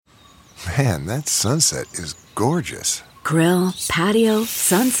Man, that sunset is gorgeous. Grill, patio,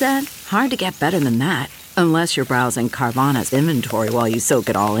 sunset. Hard to get better than that. Unless you're browsing Carvana's inventory while you soak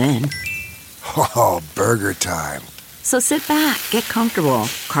it all in. Oh, burger time. So sit back, get comfortable.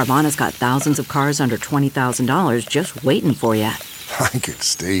 Carvana's got thousands of cars under $20,000 just waiting for you. I could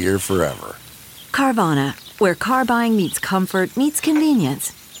stay here forever. Carvana, where car buying meets comfort meets convenience.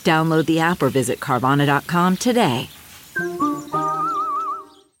 Download the app or visit Carvana.com today.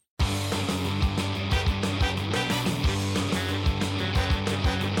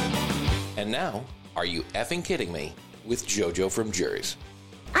 And now, Are You Effing Kidding Me? With JoJo from Juries.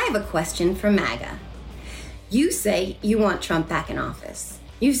 I have a question for MAGA. You say you want Trump back in office.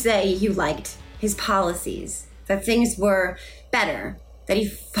 You say you liked his policies, that things were better, that he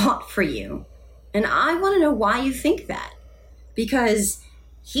fought for you. And I want to know why you think that. Because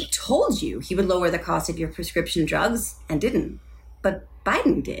he told you he would lower the cost of your prescription drugs and didn't. But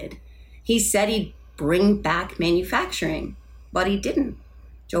Biden did. He said he'd bring back manufacturing, but he didn't.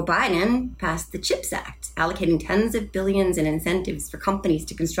 Joe Biden passed the CHIPS Act, allocating tens of billions in incentives for companies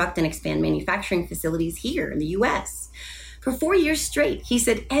to construct and expand manufacturing facilities here in the U.S. For 4 years straight, he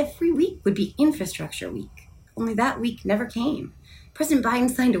said every week would be infrastructure week. Only that week never came. President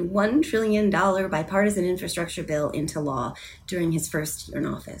Biden signed a $1 trillion bipartisan infrastructure bill into law during his first year in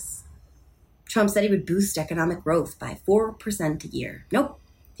office. Trump said he would boost economic growth by 4% a year. Nope.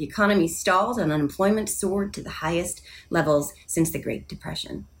 The economy stalled and unemployment soared to the highest levels since the Great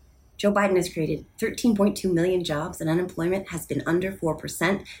Depression. Joe Biden has created 13.2 million jobs and unemployment has been under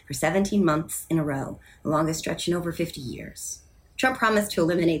 4% for 17 months in a row, the longest stretch in over 50 years. Trump promised to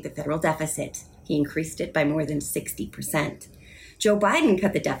eliminate the federal deficit. He increased it by more than 60%. Joe Biden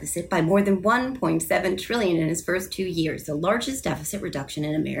cut the deficit by more than $1.7 trillion in his first 2 years, the largest deficit reduction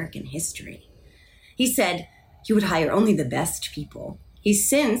in American history. He said he would hire only the best people. He's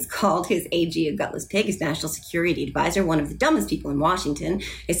since called his AG a gutless pig, his national security advisor one of the dumbest people in Washington,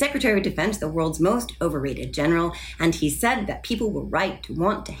 his Secretary of Defense the world's most overrated general, and he said that people were right to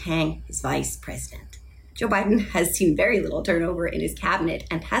want to hang his vice president. Joe Biden has seen very little turnover in his cabinet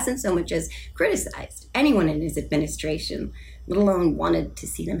and hasn't so much as criticized anyone in his administration, let alone wanted to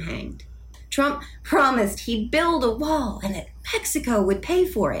see them hanged. Trump promised he'd build a wall and that Mexico would pay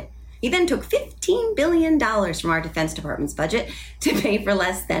for it. He then took $15 billion from our Defense Department's budget to pay for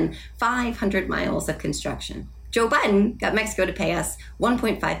less than 500 miles of construction. Joe Biden got Mexico to pay us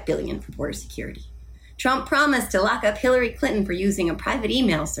 $1.5 billion for border security. Trump promised to lock up Hillary Clinton for using a private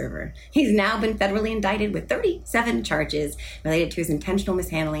email server. He's now been federally indicted with 37 charges related to his intentional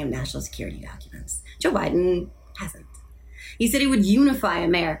mishandling of national security documents. Joe Biden hasn't. He said he would unify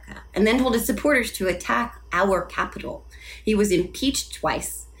America and then told his supporters to attack our Capitol. He was impeached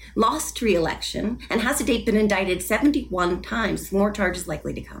twice, lost re-election, and has to date been indicted 71 times, with more charges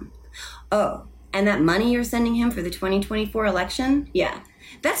likely to come. Oh, and that money you're sending him for the 2024 election? Yeah,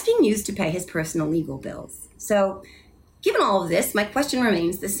 that's being used to pay his personal legal bills. So, given all of this, my question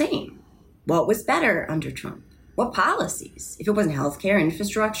remains the same. What was better under Trump? What policies? If it wasn't healthcare,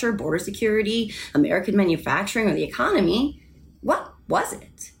 infrastructure, border security, American manufacturing, or the economy, what was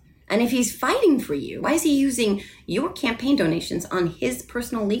it? And if he's fighting for you, why is he using your campaign donations on his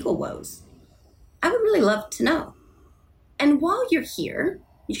personal legal woes? I would really love to know. And while you're here,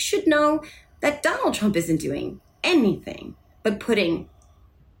 you should know that Donald Trump isn't doing anything but putting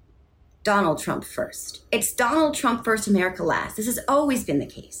Donald Trump first. It's Donald Trump first, America last. This has always been the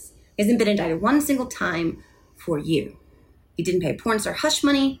case. He hasn't been indicted one single time for you. He didn't pay porn star hush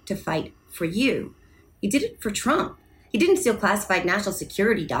money to fight for you. He did it for Trump. He didn't steal classified national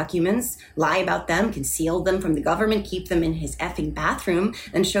security documents, lie about them, conceal them from the government, keep them in his effing bathroom,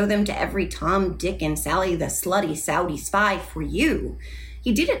 and show them to every Tom, Dick, and Sally the slutty Saudi spy for you.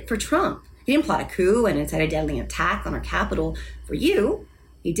 He did it for Trump. He didn't plot a coup and incite a deadly attack on our Capitol for you.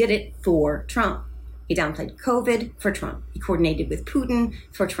 He did it for Trump. He downplayed COVID for Trump. He coordinated with Putin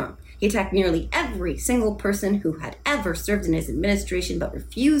for Trump. He attacked nearly every single person who had ever served in his administration but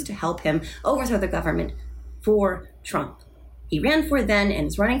refused to help him overthrow the government for Trump. He ran for then and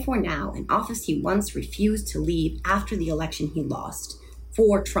is running for now an office he once refused to leave after the election he lost.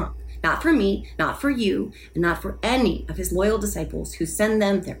 For Trump. Not for me, not for you, and not for any of his loyal disciples who send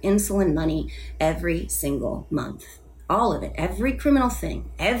them their insulin money every single month. All of it, every criminal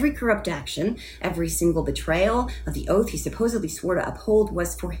thing, every corrupt action, every single betrayal of the oath he supposedly swore to uphold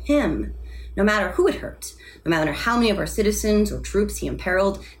was for him. No matter who it hurt, no matter how many of our citizens or troops he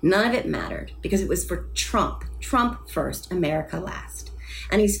imperiled, none of it mattered because it was for Trump. Trump first, America last.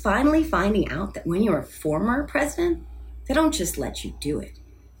 And he's finally finding out that when you're a former president, they don't just let you do it.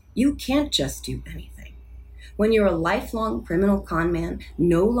 You can't just do anything. When you're a lifelong criminal con man,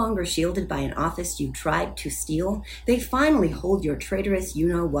 no longer shielded by an office you tried to steal, they finally hold your traitorous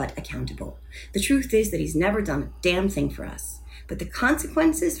you-know-what accountable. The truth is that he's never done a damn thing for us. But the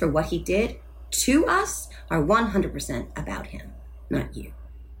consequences for what he did to us are 100% about him, not you.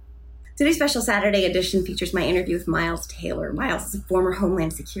 Today's special Saturday edition features my interview with Miles Taylor. Miles is a former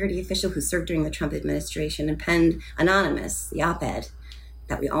Homeland Security official who served during the Trump administration and penned Anonymous, the op-ed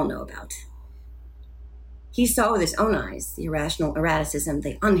that we all know about. He saw with his own eyes the irrational erraticism,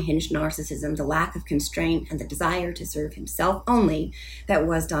 the unhinged narcissism, the lack of constraint, and the desire to serve himself only that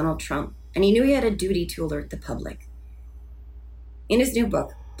was Donald Trump. And he knew he had a duty to alert the public. In his new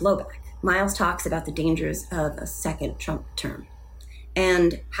book, Blowback, Miles talks about the dangers of a second Trump term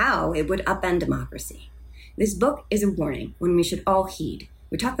and how it would upend democracy. This book is a warning when we should all heed.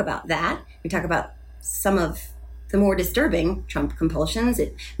 We talk about that. We talk about some of the more disturbing Trump compulsions.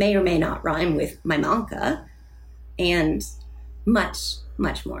 It may or may not rhyme with Maimanka, and much,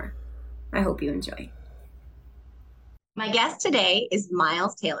 much more. I hope you enjoy. My guest today is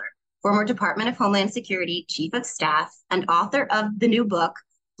Miles Taylor, former Department of Homeland Security Chief of Staff and author of the new book,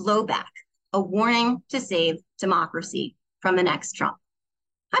 Blowback, a warning to save democracy from the next Trump.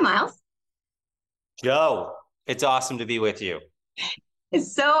 Hi, Miles. Joe, it's awesome to be with you.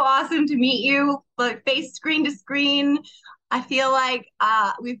 It's so awesome to meet you, but face screen to screen. I feel like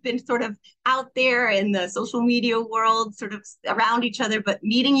we've been sort of out there in the social media world, sort of around each other, but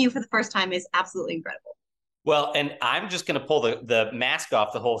meeting you for the first time is absolutely incredible. Well, and I'm just going to pull the mask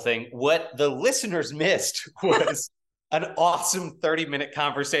off the whole thing. What the listeners missed was an awesome 30-minute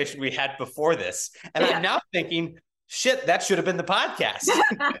conversation we had before this. And I'm now thinking, shit, that should have been the podcast.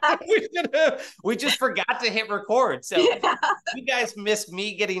 we just forgot to hit record. So you guys missed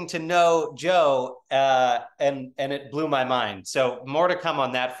me getting to know Joe, and it blew my mind. So more to come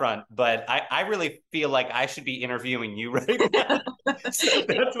on that front. But I really feel like I should be interviewing you right now. So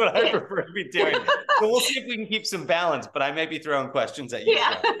that's what I prefer to be doing. So we'll see if we can keep some balance. But I may be throwing questions at you.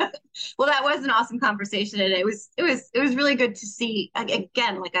 Yeah. Well, that was an awesome conversation, and it was really good to see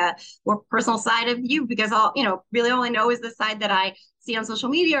again like a more personal side of you, because really all I know is the side that I see on social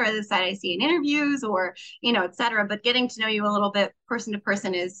media or the side I see in interviews or et cetera. But getting to know you a little bit person to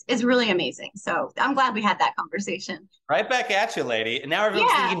person is really amazing. So I'm glad we had that conversation. Right back at you, lady. And now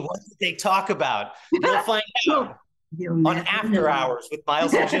everyone's thinking, what did they talk about? You'll find out. On After Hours with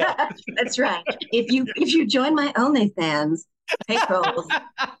Miles and Joe. That's right. If you join my OnlyFans, hey trolls,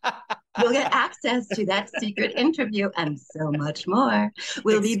 you'll get access to that secret interview and so much more.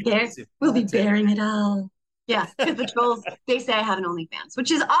 We'll be bearing it all. Yeah, because the trolls, they say I have an OnlyFans,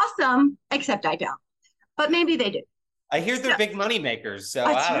 which is awesome, except I don't. But maybe they do. I hear they're big money makers, so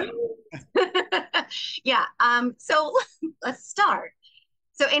I don't know. Yeah. So let's start.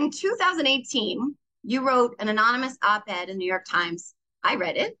 So in 2018, you wrote an anonymous op-ed in the New York Times. I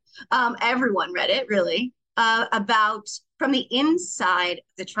read it. Everyone read it, really, about from the inside of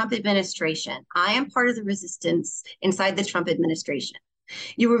the Trump administration. I am part of the resistance inside the Trump administration.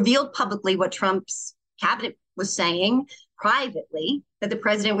 You revealed publicly what Trump's cabinet was saying privately, that the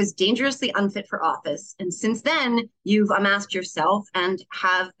president was dangerously unfit for office. And since then, you've unmasked yourself and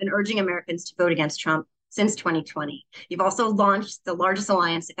have been urging Americans to vote against Trump since 2020. You've also launched the largest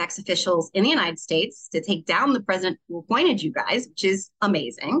alliance of ex-officials in the United States to take down the president who appointed you guys, which is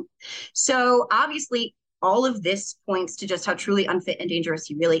amazing. So obviously, all of this points to just how truly unfit and dangerous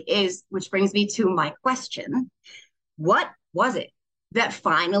he really is, which brings me to my question. What was it that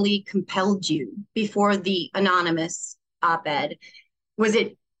finally compelled you before the anonymous op-ed? Was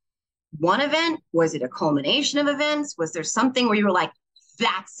it one event? Was it a culmination of events? Was there something where you were like,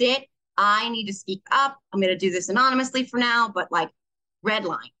 that's it? I need to speak up. I'm going to do this anonymously for now, but like red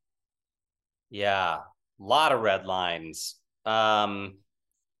line. Yeah, a lot of red lines.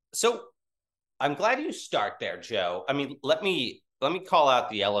 So I'm glad you start there, Joe. I mean, let me call out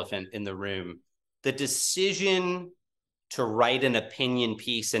the elephant in the room. The decision to write an opinion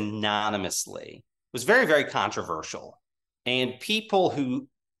piece anonymously was very, very controversial. And people who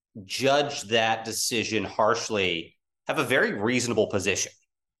judge that decision harshly have a very reasonable position.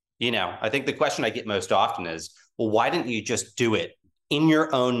 I think the question I get most often is, well, why didn't you just do it in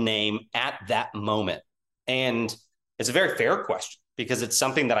your own name at that moment? And it's a very fair question because it's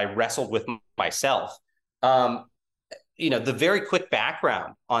something that I wrestled with myself. The very quick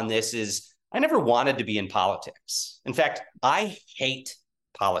background on this is I never wanted to be in politics. In fact, I hate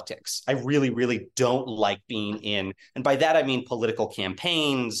politics. I really, really don't like being in. And by that, I mean political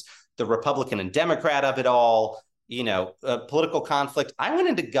campaigns, the Republican and Democrat of it all. Political conflict. I went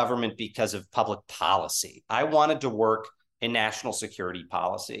into government because of public policy. I wanted to work in national security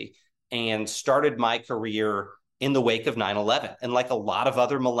policy. and started my career in the wake of 9/11. And like a lot of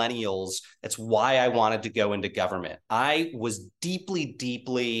other millennials, that's why I wanted to go into government. I was deeply,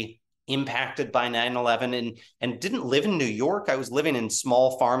 deeply impacted by 9/11 and didn't live in New York. I was living in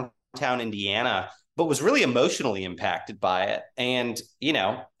small farm town Indiana, but was really emotionally impacted by it. And,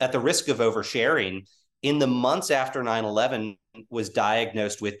 at the risk of oversharing, in the months after 9/11, was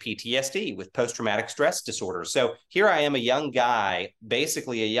diagnosed with PTSD, with post-traumatic stress disorder. So here I am, a young guy,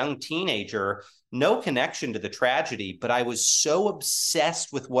 basically a young teenager, no connection to the tragedy, but I was so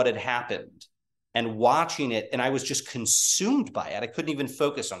obsessed with what had happened and watching it, and I was just consumed by it. I couldn't even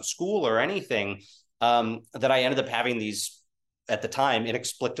focus on school or anything, that I ended up having these, at the time,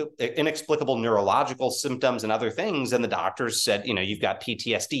 inexplicable neurological symptoms and other things. And the doctors said, you've got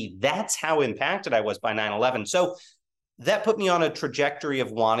PTSD. That's how impacted I was by 9/11. So that put me on a trajectory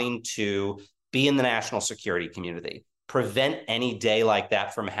of wanting to be in the national security community, prevent any day like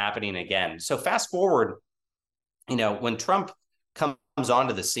that from happening again. So fast forward, when Trump comes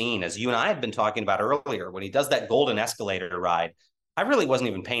onto the scene, as you and I had been talking about earlier, when he does that golden escalator ride, I really wasn't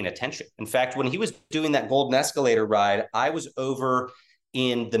even paying attention. In fact, when he was doing that golden escalator ride, I was over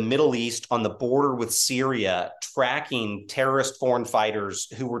in the Middle East on the border with Syria, tracking terrorist foreign fighters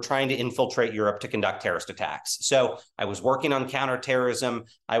who were trying to infiltrate Europe to conduct terrorist attacks. So I was working on counterterrorism.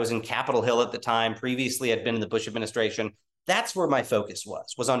 I was in Capitol Hill at the time. Previously, I'd been in the Bush administration. That's where my focus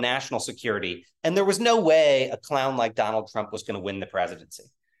was on national security. And there was no way a clown like Donald Trump was going to win the presidency.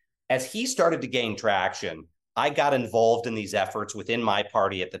 As he started to gain traction, I got involved in these efforts within my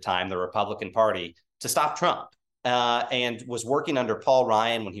party at the time, the Republican Party, to stop Trump, and was working under Paul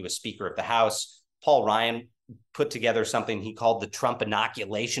Ryan when he was Speaker of the House. Paul Ryan put together something he called the Trump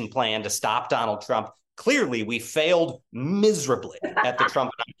inoculation plan to stop Donald Trump. Clearly, we failed miserably at the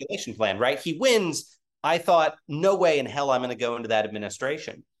Trump inoculation plan, right? He wins. I thought, no way in hell I'm going to go into that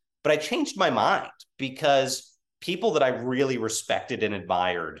administration. But I changed my mind because people that I really respected and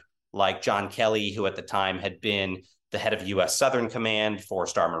admired, like John Kelly, who at the time had been the head of U.S. Southern Command,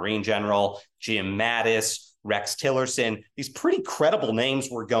 four-star Marine General, Jim Mattis, Rex Tillerson, these pretty credible names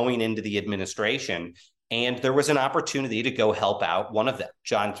were going into the administration. And there was an opportunity to go help out one of them,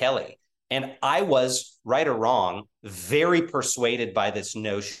 John Kelly. And I was, right or wrong, very persuaded by this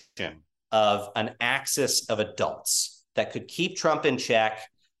notion of an axis of adults that could keep Trump in check,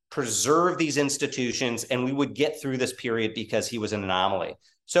 preserve these institutions, and we would get through this period because he was an anomaly.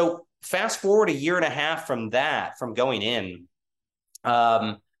 So fast forward a year and a half from that, from going in,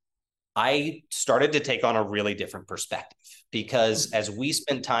 I started to take on a really different perspective, because as we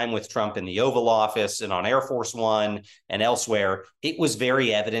spent time with Trump in the Oval Office and on Air Force One and elsewhere, it was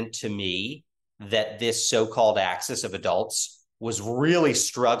very evident to me that this so-called axis of adults was really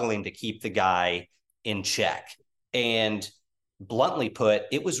struggling to keep the guy in check. And bluntly put,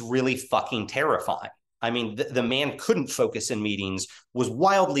 it was really fucking terrifying. I mean, the man couldn't focus in meetings, was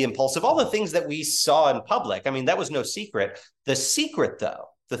wildly impulsive, all the things that we saw in public. I mean, that was no secret. The secret, though,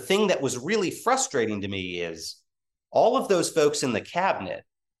 the thing that was really frustrating to me is all of those folks in the cabinet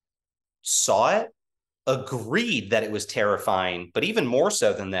saw it, agreed that it was terrifying, but even more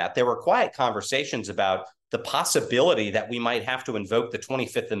so than that, there were quiet conversations about the possibility that we might have to invoke the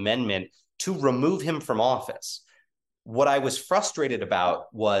 25th Amendment to remove him from office. What I was frustrated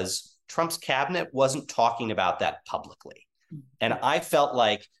about was Trump's cabinet wasn't talking about that publicly. And I felt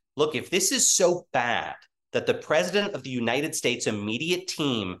like, look, if this is so bad that the president of the United States immediate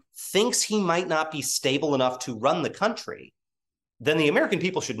team thinks he might not be stable enough to run the country, then the American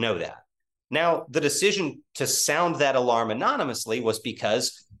people should know that. Now, the decision to sound that alarm anonymously was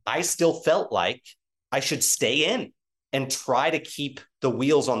because I still felt like I should stay in and try to keep the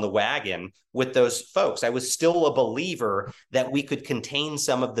wheels on the wagon with those folks. I was still a believer that we could contain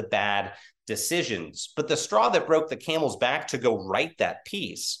some of the bad decisions. But the straw that broke the camel's back to go write that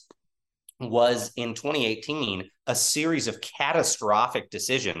piece was in 2018, a series of catastrophic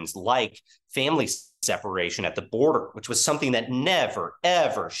decisions like family separation at the border, which was something that never,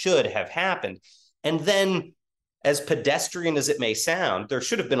 ever should have happened. And then, as pedestrian as it may sound, there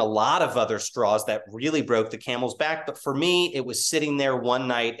should have been a lot of other straws that really broke the camel's back. But for me, it was sitting there one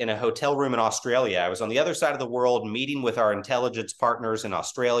night in a hotel room in Australia. I was on the other side of the world meeting with our intelligence partners in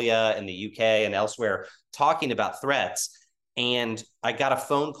Australia and the UK and elsewhere, talking about threats. And I got a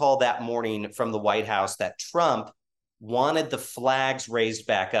phone call that morning from the White House that Trump wanted the flags raised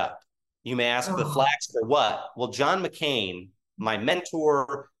back up. You may ask, the flags for what? Well, John McCain, my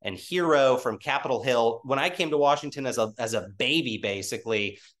mentor and hero from Capitol Hill, when I came to Washington as a baby,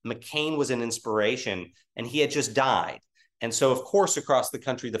 basically, McCain was an inspiration, and he had just died. And so, of course, across the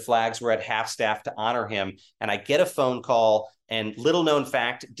country, the flags were at half staff to honor him. And I get a phone call, and little known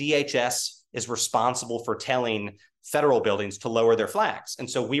fact, DHS is responsible for telling federal buildings to lower their flags. And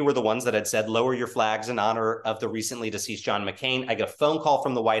so we were the ones that had said, lower your flags in honor of the recently deceased John McCain. I get a phone call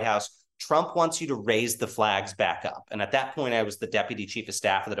from the White House. Trump wants you to raise the flags back up. And at that point, I was the deputy chief of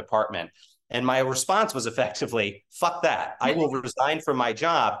staff of the department. And my response was effectively, fuck that. I will resign from my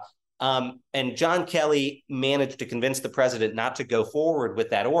job. And John Kelly managed to convince the president not to go forward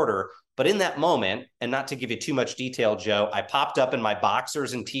with that order. But in that moment, and not to give you too much detail, Joe, I popped up in my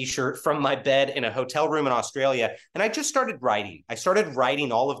boxers and t-shirt from my bed in a hotel room in Australia, and I just started writing. I started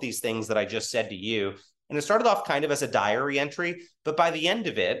writing all of these things that I just said to you. And it started off kind of as a diary entry, but by the end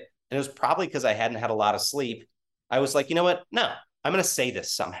of it, and it was probably because I hadn't had a lot of sleep, I was like, you know what? No, I'm going to say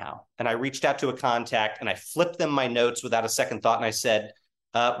this somehow. And I reached out to a contact and I flipped them my notes without a second thought. And I said,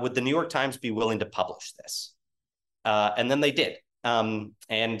 would the New York Times be willing to publish this? And then they did.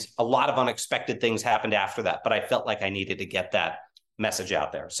 And a lot of unexpected things happened after that, but I felt like I needed to get that message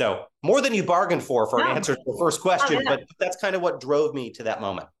out there. So more than you bargained for an answer to the first question, but that's kind of what drove me to that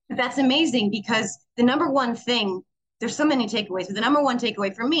moment. That's amazing, because the number one thing, there's so many takeaways, but the number one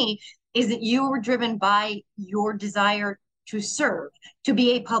takeaway for me is that you were driven by your desire to serve, to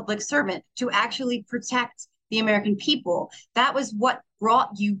be a public servant, to actually protect the American people. That was what brought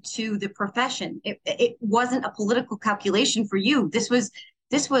you to the profession. It wasn't a political calculation for you. This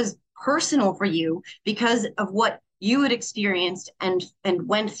was personal for you because of what you had experienced and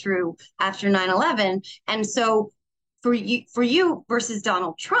went through after 9/11. And so for you versus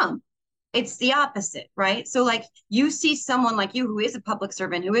Donald Trump, it's the opposite, right? So like you see someone like you who is a public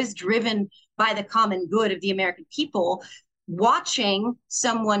servant, who is driven by the common good of the American people, watching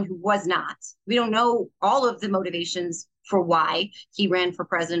someone who was not. We don't know all of the motivations for why he ran for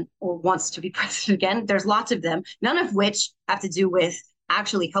president or wants to be president again. There's lots of them, none of which have to do with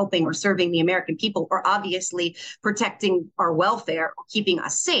actually helping or serving the American people or obviously protecting our welfare or keeping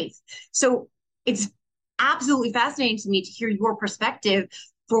us safe. So it's absolutely fascinating to me to hear your perspective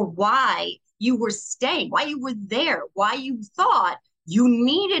for why you were staying, why you were there, why you thought you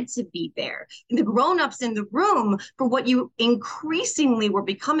needed to be there. And the grown-ups in the room, for what you increasingly were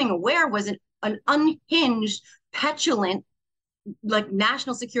becoming aware was an unhinged, petulant, like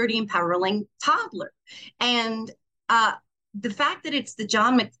national security imperiling toddler. And the fact that it's the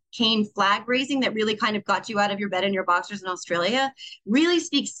John McCain flag raising that really kind of got you out of your bed in your boxers in Australia really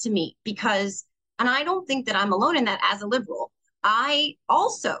speaks to me, because, and I don't think that I'm alone in that as a liberal. I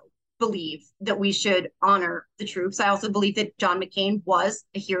also believe that we should honor the troops. I also believe that John McCain was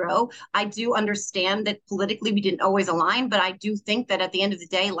a hero. I do understand that politically we didn't always align, but I do think that at the end of the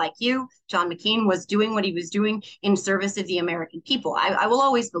day, like you, John McCain was doing what he was doing in service of the American people. I will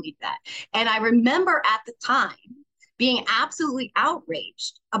always believe that. And I remember at the time being absolutely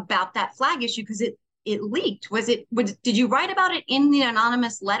outraged about that flag issue because it leaked. Did you write about it in the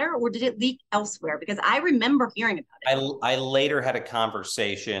anonymous letter, or did it leak elsewhere? Because I remember hearing about it. I later had a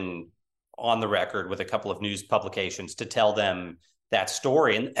conversation on the record with a couple of news publications to tell them that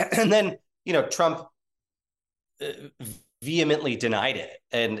story. And then, Trump vehemently denied it.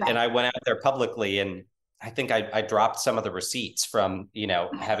 And I went out there publicly, and I think I dropped some of the receipts from,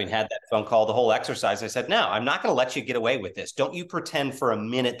 having had that phone call, the whole exercise. I said, no, I'm not going to let you get away with this. Don't you pretend for a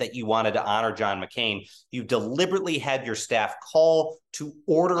minute that you wanted to honor John McCain. You deliberately had your staff call to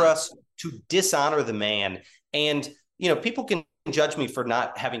order us to dishonor the man. And, people can judge me for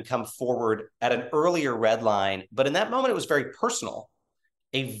not having come forward at an earlier red line. But in that moment, it was very personal.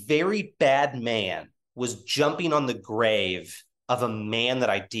 A very bad man was jumping on the grave of a man that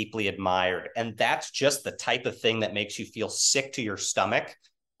I deeply admired. And that's just the type of thing that makes you feel sick to your stomach.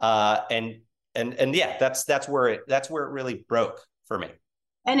 And yeah, that's where it really broke for me.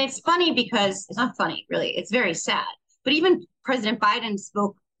 And it's funny because it's not funny, really. It's very sad. But even President Biden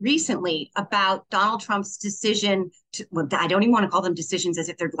spoke recently about Donald Trump's decision to, well, I don't even want to call them decisions as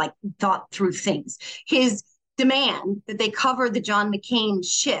if they're like thought through things. His demand that they cover the John McCain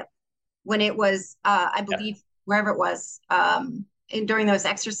ship when it was, I believe, wherever it was, during those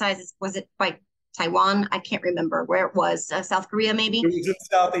exercises, was it by Taiwan? I can't remember where it was, South Korea, maybe? It was in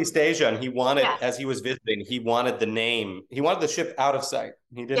Southeast Asia, and he wanted, as he was visiting, he wanted the ship out of sight.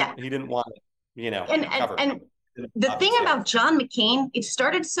 He didn't want it, covered. And the thing about John McCain, it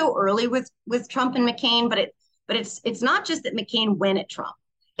started so early with Trump and McCain, but it's not just that McCain went at Trump.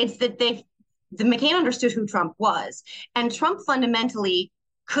 It's that the McCain understood who Trump was, and Trump fundamentally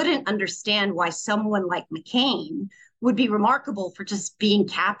couldn't understand why someone like McCain would be remarkable for just being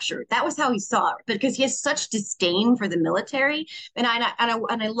captured. That was how he saw it, because he has such disdain for the military. And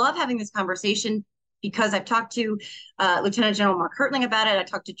I love having this conversation because I've talked to Lieutenant General Mark Hertling about it. I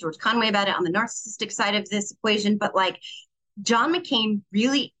talked to George Conway about it on the narcissistic side of this equation. But like John McCain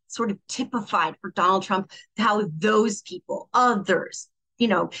really sort of typified for Donald Trump how those people, others,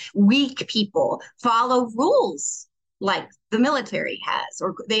 weak people follow rules like the military has,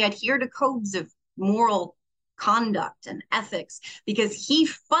 or they adhere to codes of moral conduct and ethics, because he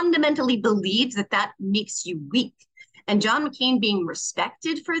fundamentally believes that that makes you weak. And John McCain being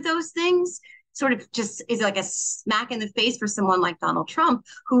respected for those things sort of just is like a smack in the face for someone like Donald Trump,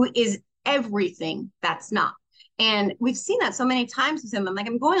 who is everything that's not. And we've seen that so many times with him.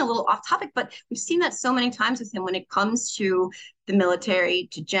 I'm going a little off topic, but we've seen that so many times with him when it comes to the military,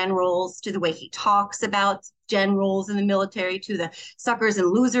 to generals, to the way he talks about generals in the military, to the suckers and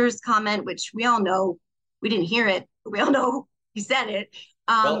losers comment, which we all know, we didn't hear it, but we all know he said it.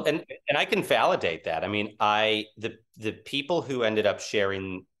 Well, and I can validate that. I mean, the people who ended up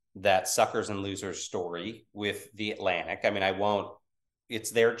sharing that suckers and losers story with the Atlantic, I mean, I won't,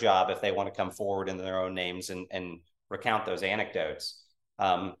 it's their job if they want to come forward in their own names and recount those anecdotes.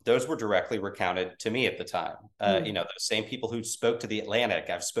 Those were directly recounted to me at the time. Those same people who spoke to the Atlantic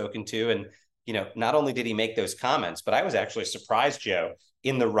I've spoken to. And, not only did he make those comments, but I was actually surprised, Joe,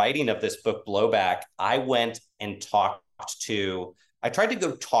 in the writing of this book, Blowback, I went and I tried to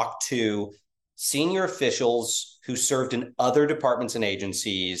go talk to senior officials who served in other departments and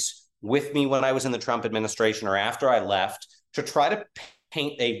agencies with me when I was in the Trump administration or after I left, to try to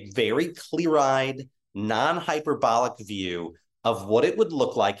paint a very clear-eyed, non-hyperbolic view of what it would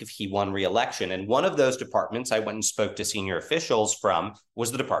look like if he won re-election. And one of those departments I went and spoke to senior officials from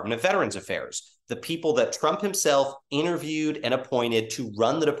was the Department of Veterans Affairs, the people that Trump himself interviewed and appointed to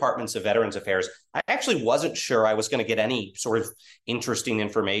run the departments of Veterans Affairs. I actually wasn't sure I was going to get any sort of interesting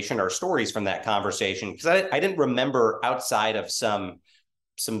information or stories from that conversation, because I didn't remember, outside of some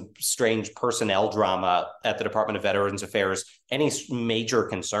strange personnel drama at the Department of Veterans Affairs, any major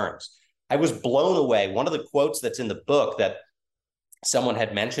concerns. I was blown away. One of the quotes that's in the book that someone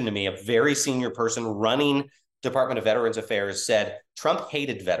had mentioned to me, a very senior person running Department of Veterans Affairs, said Trump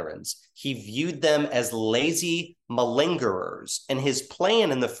hated veterans. He viewed them as lazy malingerers. And his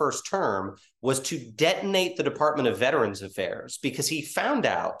plan in the first term was to detonate the Department of Veterans Affairs, because he found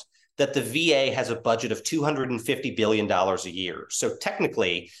out that the VA has a budget of $250 billion a year. So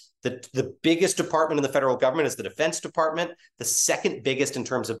technically, the biggest department in the federal government is the Defense Department. The second biggest in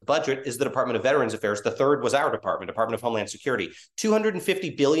terms of budget is the Department of Veterans Affairs. The third was our department, Department of Homeland Security.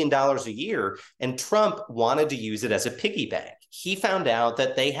 $250 billion a year, and Trump wanted to use it as a piggy bank. He found out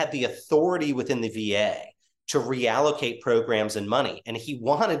that they had the authority within the VA to reallocate programs and money, and he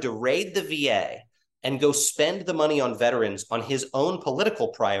wanted to raid the VA and go spend the money on veterans on his own political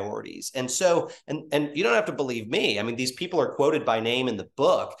priorities. And so, and you don't have to believe me, I mean, these people are quoted by name in the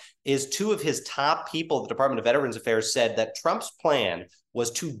book, is two of his top people at the Department of Veterans Affairs said that Trump's plan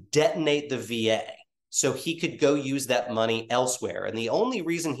was to detonate the VA so he could go use that money elsewhere. And the only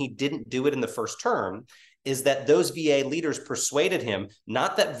reason he didn't do it in the first term is that those VA leaders persuaded him,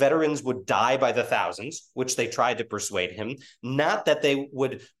 not that veterans would die by the thousands, which they tried to persuade him, not that they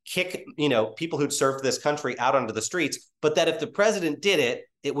would kick, people who'd served this country out onto the streets, but that if the president did it,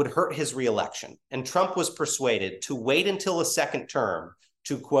 it would hurt his reelection. And Trump was persuaded to wait until a second term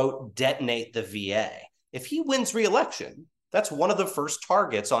to, quote, detonate the VA. If he wins reelection, that's one of the first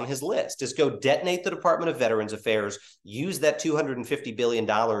targets on his list, is go detonate the Department of Veterans Affairs, use that $250 billion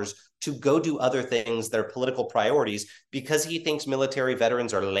to go do other things that are political priorities, because he thinks military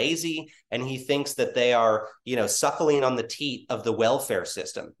veterans are lazy and he thinks that they are, suckling on the teat of the welfare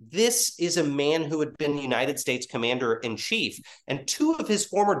system. This is a man who had been United States Commander-in-Chief, and two of his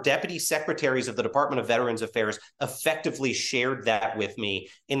former deputy secretaries of the Department of Veterans Affairs effectively shared that with me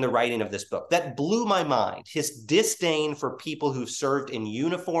in the writing of this book. That blew my mind. His disdain for people who've served in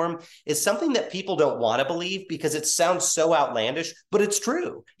uniform is something that people don't want to believe because it sounds so outlandish, but it's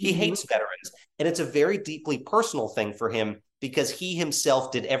true. He hates veterans. And it's a very deeply personal thing for him, because he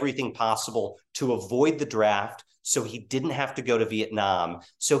himself did everything possible to avoid the draft so he didn't have to go to Vietnam.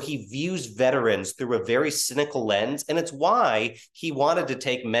 So he views veterans through a very cynical lens. And it's why he wanted to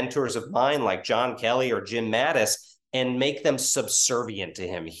take mentors of mine like John Kelly or Jim Mattis and make them subservient to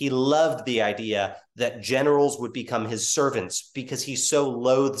him. He loved the idea that generals would become his servants because he so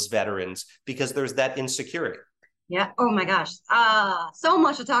loathes veterans, because there's that insecurity. Yeah. Oh my gosh. So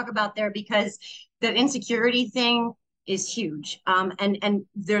much to talk about there, because the insecurity thing is huge. And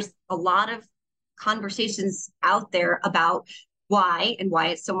there's a lot of conversations out there about why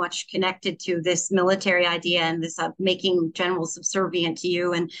it's so much connected to this military idea and this making generals subservient to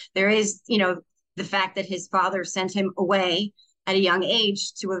you. And there is, the fact that his father sent him away at a young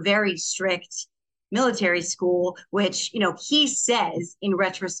age to a very strict military school, which, he says in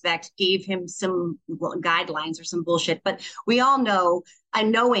retrospect gave him some guidelines or some bullshit. But we all know,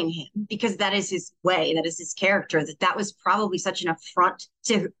 knowing him, because that is his way, that is his character, that was probably such an affront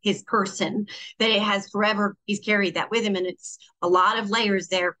to his person that it has forever, he's carried that with him. And it's a lot of layers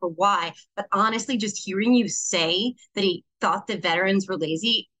there for why. But honestly, just hearing you say that he thought the veterans were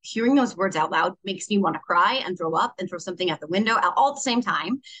lazy, hearing those words out loud makes me want to cry and throw up and throw something out the window all at the same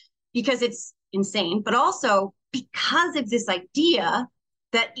time, because it's insane, but also because of this idea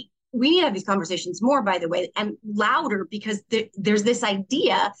that we need to have these conversations more, by the way, and louder, because there's this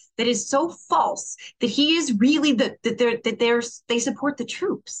idea that is so false that he is really they support the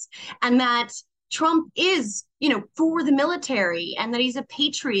troops, and that Trump is, for the military, and that he's a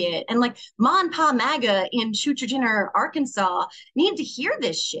patriot, and like Ma and Pa MAGA in Shoot Your Dinner, Arkansas, need to hear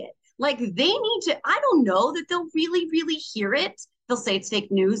this shit. Like they need to. I don't know that they'll really, really hear it. They'll say it's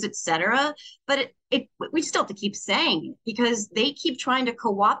fake news, etc. But we still have to keep saying it, because they keep trying to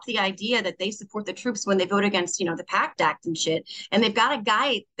co-opt the idea that they support the troops when they vote against, the PACT Act and shit. And they've got a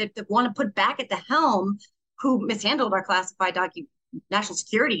guy that want to put back at the helm who mishandled our classified national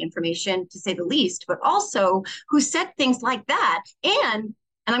security information, to say the least, but also who said things like that. And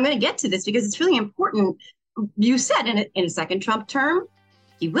I'm going to get to this because it's really important. You said in a second Trump term,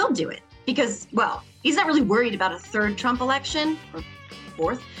 he will do it. Because, well, he's not really worried about a third Trump election, or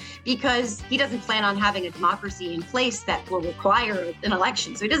fourth, because he doesn't plan on having a democracy in place that will require an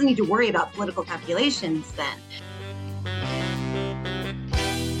election. So he doesn't need to worry about political calculations then.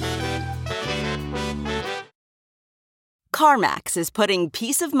 CarMax is putting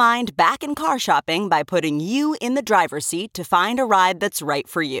peace of mind back in car shopping by putting you in the driver's seat to find a ride that's right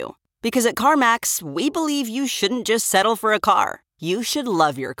for you. Because at CarMax, we believe you shouldn't just settle for a car. You should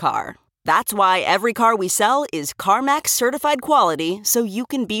love your car. That's why every car we sell is CarMax certified quality, so you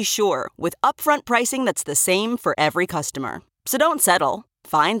can be sure, with upfront pricing that's the same for every customer. So don't settle.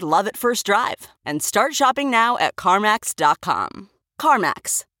 Find love at first drive and start shopping now at CarMax.com.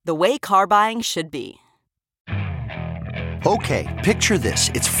 CarMax, the way car buying should be. Okay, picture this.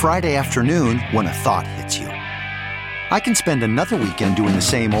 It's Friday afternoon when a thought hits you. I can spend another weekend doing the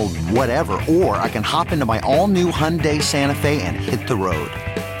same old whatever, or I can hop into my all-new Hyundai Santa Fe and hit the road.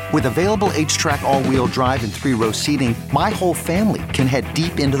 With available H-Track all-wheel drive and 3-row seating, my whole family can head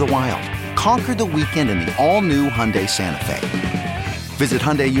deep into the wild. Conquer the weekend in the all-new Hyundai Santa Fe. Visit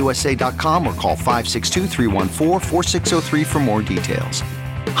HyundaiUSA.com or call 562-314-4603 for more details.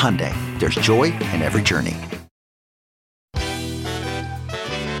 Hyundai, there's joy in every journey.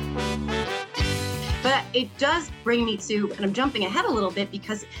 But it does bring me to, and I'm jumping ahead a little bit,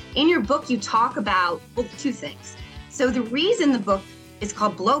 because in your book you talk about, well, two things. So the reason the book is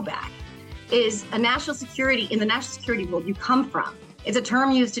called Blowback is in the national security world you come from. It's a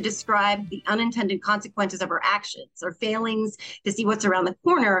term used to describe the unintended consequences of our actions, or failings to see what's around the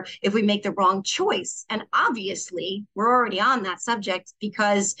corner if we make the wrong choice. And obviously, we're already on that subject,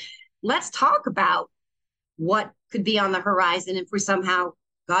 because let's talk about what could be on the horizon if we somehow,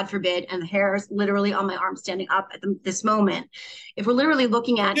 God forbid, and the hair is literally on my arm standing up at this moment. If we're literally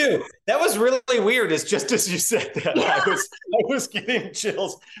looking at... Dude, that was really weird. It's just as you said that. Yeah. I was getting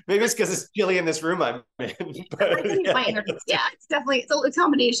chills. Maybe it's because it's chilly in this room I'm in. But, yeah, it's definitely a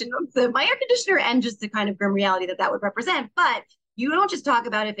combination of my air conditioner and just the kind of grim reality that would represent. But you don't just talk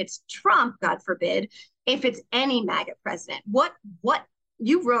about if it's Trump, God forbid, if it's any MAGA president. What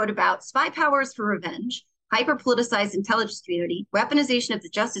you wrote about spy powers for revenge, hyper-politicized intelligence community, weaponization of the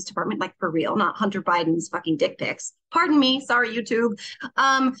Justice Department, like for real, not Hunter Biden's fucking dick pics. Pardon me, sorry, YouTube.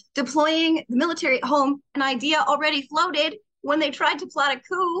 Deploying the military at home, an idea already floated when they tried to plot a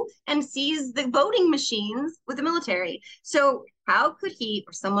coup and seize the voting machines with the military. So how could he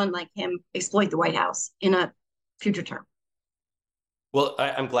or someone like him exploit the White House in a future term? Well,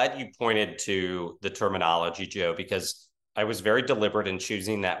 I'm glad you pointed to the terminology, Joe, because I was very deliberate in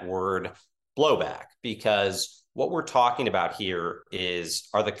choosing that word blowback, because what we're talking about here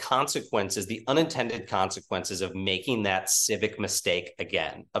are the consequences, the unintended consequences of making that civic mistake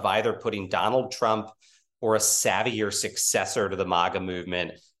again, of either putting Donald Trump or a savvier successor to the MAGA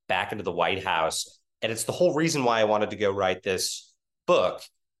movement back into the White House. And it's the whole reason why I wanted to go write this book,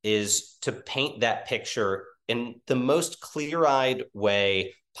 is to paint that picture in the most clear-eyed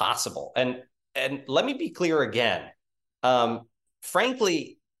way possible. And let me be clear again.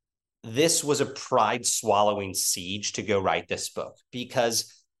 Frankly, this was a pride-swallowing siege to go write this book,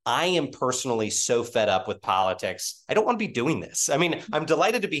 because I am personally so fed up with politics. I don't want to be doing this. I mean, I'm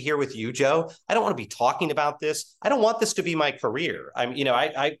delighted to be here with you, Joe. I don't want to be talking about this. I don't want this to be my career. I've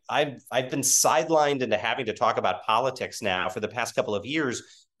been sidelined into having to talk about politics now for the past couple of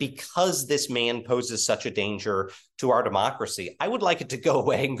years because this man poses such a danger to our democracy. I would like it to go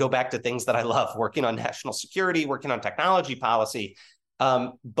away and go back to things that I love, working on national security, working on technology policy.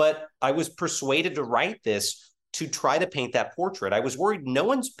 But I was persuaded to write this to try to paint that portrait. I was worried no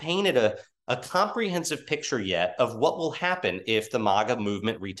one's painted a comprehensive picture yet of what will happen if the MAGA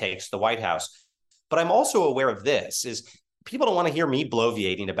movement retakes the White House. But I'm also aware of this, is people don't want to hear me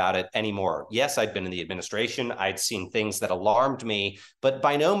bloviating about it anymore. Yes, I'd been in the administration. I'd seen things that alarmed me, but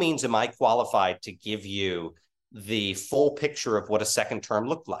by no means am I qualified to give you the full picture of what a second term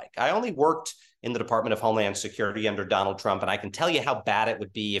looked like. I only worked in the Department of Homeland Security under Donald Trump, and I can tell you how bad it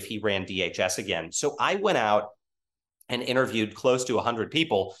would be if he ran DHS again. So I went out and interviewed close to 100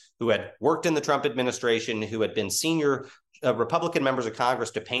 people who had worked in the Trump administration, who had been senior Republican members of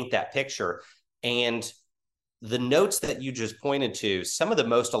Congress to paint that picture. And the notes that you just pointed to, some of the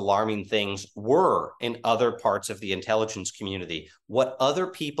most alarming things were in other parts of the intelligence community. What other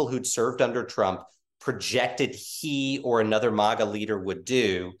people who'd served under Trump projected he or another MAGA leader would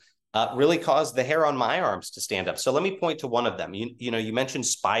do really caused the hair on my arms to stand up. So let me point to one of them. You mentioned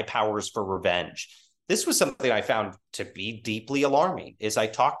spy powers for revenge. This was something I found to be deeply alarming. As I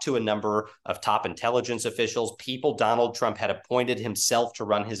talked to a number of top intelligence officials, people Donald Trump had appointed himself to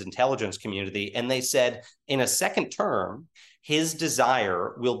run his intelligence community, and they said in a second term, his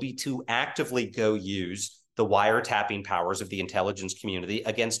desire will be to actively go use the wiretapping powers of the intelligence community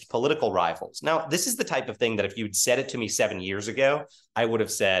against political rivals. Now, this is the type of thing that if you'd said it to me 7 years ago, I would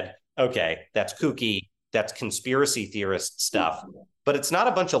have said, okay, that's kooky, that's conspiracy theorist stuff. But it's not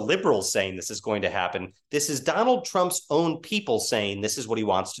a bunch of liberals saying this is going to happen. This is Donald Trump's own people saying this is what he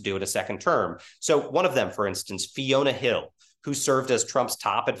wants to do at a second term. So one of them, for instance, Fiona Hill, who served as Trump's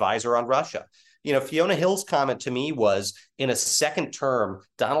top advisor on Russia. Fiona Hill's comment to me was, in a second term,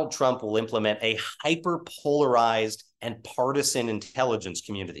 Donald Trump will implement a hyper-polarized and partisan intelligence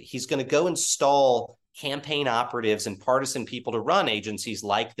community. He's going to go install campaign operatives and partisan people to run agencies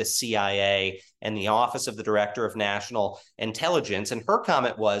like the CIA and the Office of the Director of National Intelligence. And her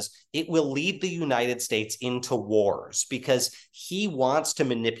comment was, it will lead the United States into wars because he wants to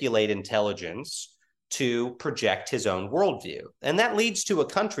manipulate intelligence to project his own worldview. And that leads to a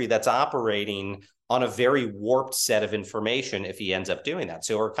country that's operating on a very warped set of information if he ends up doing that.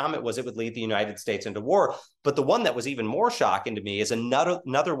 So her comment was it would lead the United States into war. But the one that was even more shocking to me is another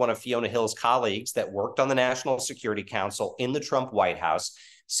one of Fiona Hill's colleagues that worked on the National Security Council in the Trump White House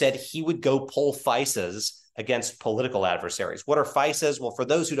said he would go pull FISAs against political adversaries. What are FISAs? Well, for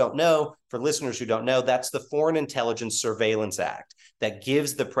those who don't know, for listeners who don't know, that's the Foreign Intelligence Surveillance Act that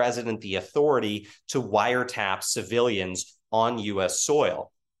gives the president the authority to wiretap civilians on U.S.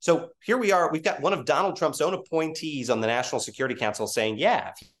 soil. So here we are. We've got one of Donald Trump's own appointees on the National Security Council saying, yeah,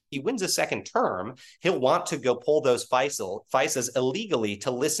 if he wins a second term, he'll want to go pull those FISAs illegally to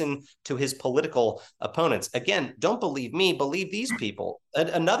listen to his political opponents. Again, don't believe me, believe these people.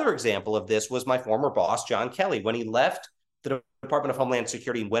 Another example of this was my former boss, John Kelly. When he left the Department of Homeland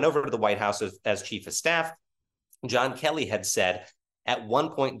Security and went over to the White House as chief of staff, John Kelly had said at one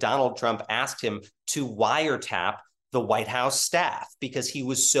point, Donald Trump asked him to wiretap the White House staff because he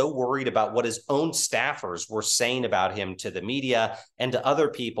was so worried about what his own staffers were saying about him to the media and to other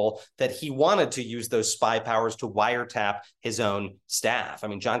people that he wanted to use those spy powers to wiretap his own staff. I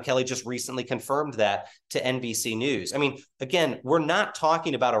mean, John Kelly just recently confirmed that to NBC News. I mean, again, we're not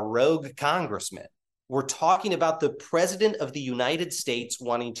talking about a rogue congressman. We're talking about the president of the United States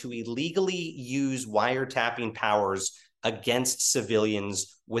wanting to illegally use wiretapping powers against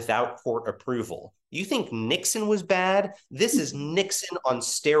civilians without court approval. You think Nixon was bad? This is Nixon on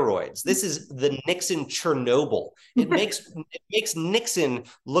steroids. This is the Nixon Chernobyl. It makes Nixon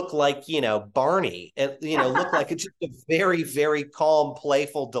look like, Barney, look like just a very, very calm,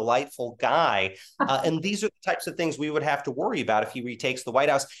 playful, delightful guy. And these are the types of things we would have to worry about if he retakes the White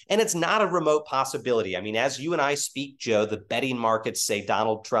House. And it's not a remote possibility. I mean, as you and I speak, Joe, the betting markets say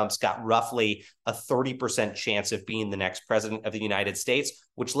Donald Trump's got roughly a 30% chance of being the next president of the United States,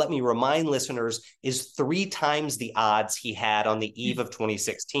 which, let me remind listeners, is 3 times the odds he had on the eve of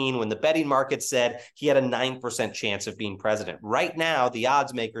 2016 when the betting market said he had a 9% chance of being president. Right now, the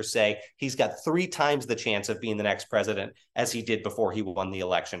odds makers say he's got 3 times the chance of being the next president as he did before he won the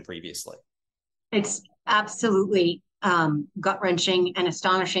election previously. It's absolutely gut-wrenching and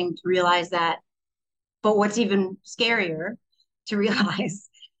astonishing to realize that. But what's even scarier to realize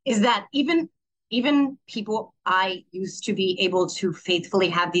is that even even people I used to be able to faithfully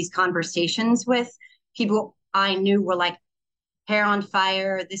have these conversations with, people I knew were like, hair on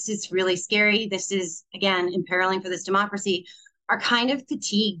fire, this is really scary, this is, again, imperiling for this democracy, are kind of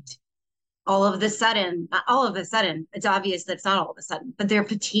fatigued all of the sudden. Not all of a sudden, it's obvious that's not all of a sudden, but they're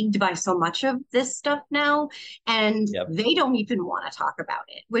fatigued by so much of this stuff now, and they don't even want to talk about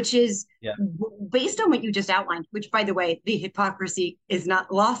it, which is based on what you just outlined, which, by the way, the hypocrisy is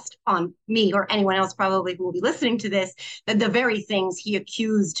not lost on me or anyone else probably who will be listening to this, that the very things he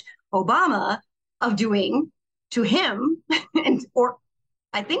accused Obama of doing to him, and or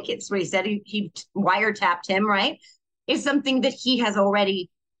I think it's what he said, he wiretapped him, right, is something that he has already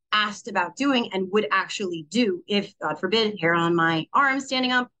asked about doing and would actually do if, God forbid, hair on my arm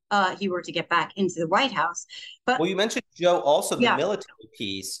standing up, he were to get back into the White House. But well, you mentioned, Joe, also the military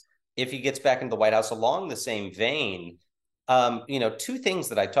piece, if he gets back into the White House, along the same vein. Two things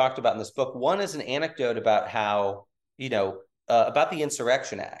that I talked about in this book. One is an anecdote about how, about the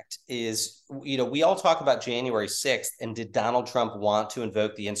Insurrection Act is, we all talk about January 6th, and did Donald Trump want to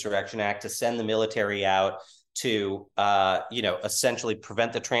invoke the Insurrection Act to send the military out to, essentially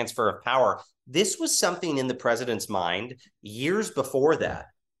prevent the transfer of power? This was something in the president's mind years before that.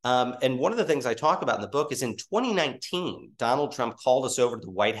 And one of the things I talk about in the book is in 2019, Donald Trump called us over to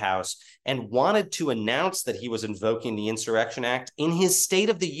the White House and wanted to announce that he was invoking the Insurrection Act in his State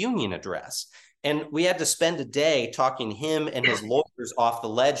of the Union address. And we had to spend a day talking him and his lawyers off the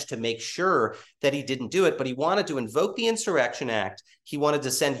ledge to make sure that he didn't do it. But he wanted to invoke the Insurrection Act. He wanted to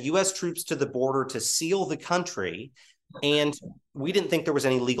send U.S. troops to the border to seal the country. And we didn't think there was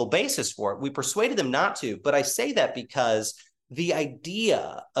any legal basis for it. We persuaded him not to. But I say that because the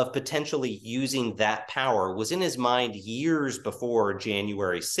idea of potentially using that power was in his mind years before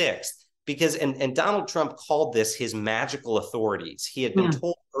January 6th. Because, and Donald Trump called this his magical authorities. He had been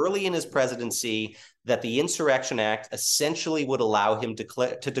told early in his presidency that the Insurrection Act essentially would allow him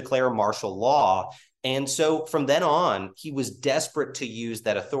to declare martial law. And so from then on, he was desperate to use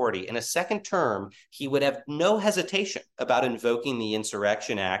that authority. In a second term, he would have no hesitation about invoking the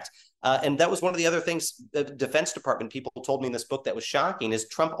Insurrection Act. And that was one of the other things the Defense Department people told me in this book that was shocking, is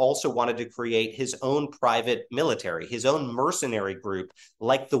Trump also wanted to create his own private military, his own mercenary group,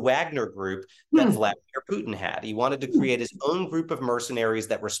 like the Wagner group that Vladimir Putin had. He wanted to create his own group of mercenaries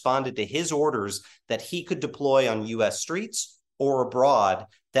that responded to his orders that he could deploy on U.S. streets or abroad,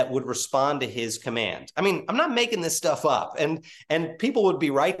 that would respond to his command. I mean, I'm not making this stuff up. And people would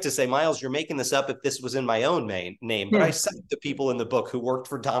be right to say, Miles, you're making this up if this was in my own name. But I cite the people in the book who worked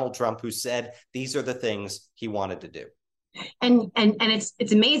for Donald Trump who said these are the things he wanted to do. And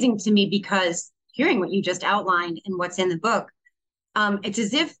it's amazing to me, because hearing what you just outlined and what's in the book, it's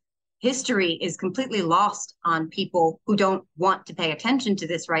as if history is completely lost on people who don't want to pay attention to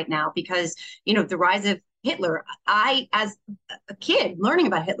this right now, because, the rise of Hitler, as a kid learning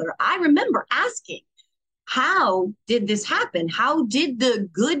about Hitler, I remember asking, how did this happen? How did the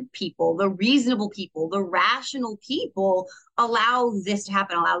good people, the reasonable people, the rational people allow this to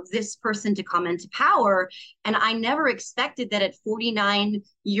happen, allow this person to come into power? And I never expected that at 49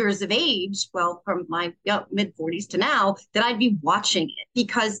 years of age, well, from my mid 40s to now, that I'd be watching it,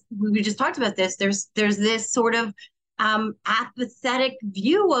 because we just talked about this. There's this sort of apathetic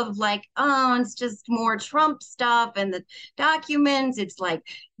view of like, oh, it's just more Trump stuff and the documents. It's like,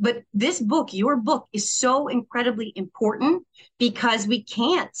 but this book, your book, is so incredibly important, because we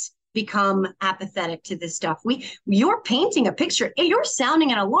can't become apathetic to this stuff. You're painting a picture, you're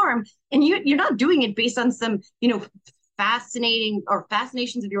sounding an alarm, and you're not doing it based on some,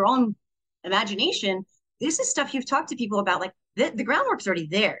 fascinations of your own imagination. This is stuff you've talked to people about. Like the groundwork's already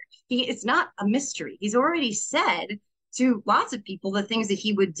there. It's not a mystery. He's already said to lots of people the things that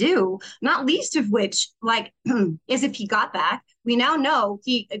he would do, not least of which, like, is if he got back, we now know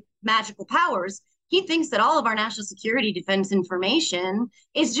he magical powers. He thinks that all of our national security defense information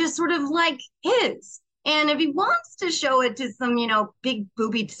is just sort of like his. And if he wants to show it to some, big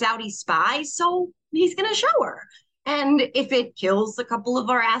boobied Saudi spy, so he's going to show her. And if it kills a couple of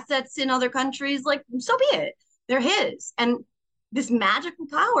our assets in other countries, like, so be it. They're his. And this magical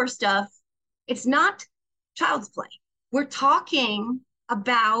power stuff, it's not child's play. We're talking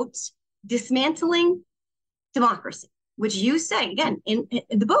about dismantling democracy, which you say, again, in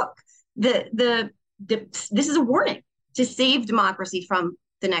the book, this is a warning to save democracy from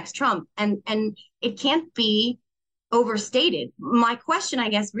the next Trump. And it can't be overstated. My question, I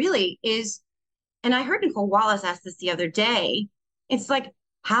guess, really is, and I heard Nicole Wallace ask this the other day, it's like,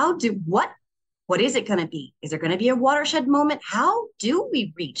 what is it going to be? Is there going to be a watershed moment? How do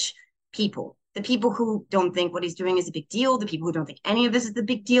we reach people The people who don't think what he's doing is a big deal, the people who don't think any of this is the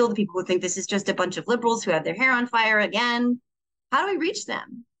big deal, the people who think this is just a bunch of liberals who have their hair on fire again. How do we reach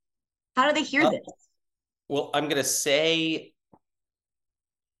them? How do they hear this? Well, I'm going to say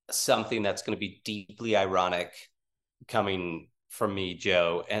something that's going to be deeply ironic coming from me,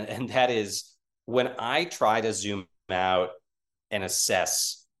 Joe, and that is when I try to zoom out and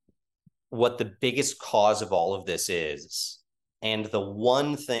assess what the biggest cause of all of this is, and the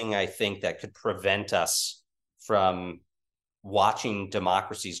one thing I think that could prevent us from watching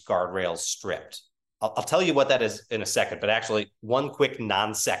democracy's guardrails stripped. I'll tell you what that is in a second, but actually one quick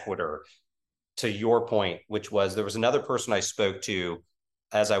non sequitur to your point, which was there was another person I spoke to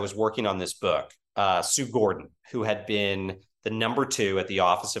as I was working on this book, Sue Gordon, who had been the #2 at the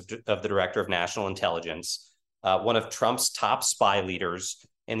Office of the Director of National Intelligence, one of Trump's top spy leaders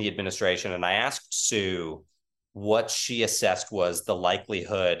in the administration. And I asked Sue what she assessed was the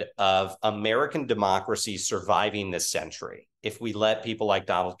likelihood of American democracy surviving this century if we let people like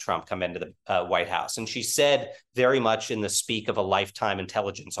Donald Trump come into the White House. And she said, very much in the speak of a lifetime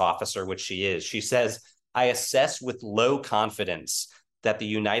intelligence officer, which she is, she says, I assess with low confidence that the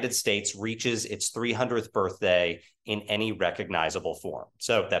United States reaches its 300th birthday in any recognizable form.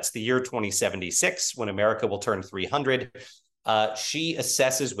 So that's the year 2076, when America will turn 300. She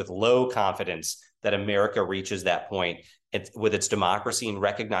assesses with low confidence that America reaches that point with its democracy in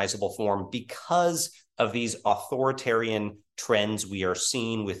recognizable form because of these authoritarian trends we are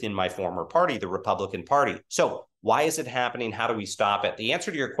seeing within my former party, the Republican Party. So why is it happening? How do we stop it? The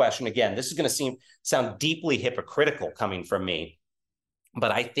answer to your question, again, this is going to sound deeply hypocritical coming from me,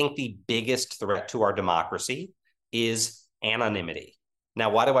 but I think the biggest threat to our democracy is anonymity. Now,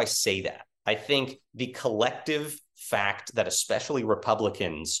 why do I say that? I think the collective fact that especially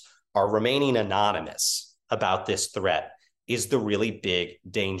Republicans are remaining anonymous about this threat is the really big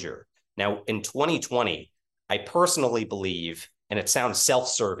danger. Now, in 2020, I personally believe, and it sounds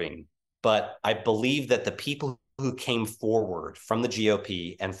self-serving, but I believe that the people who came forward from the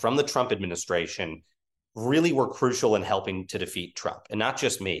GOP and from the Trump administration really were crucial in helping to defeat Trump. And not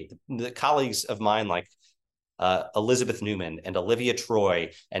just me, the colleagues of mine like Elizabeth Newman and Olivia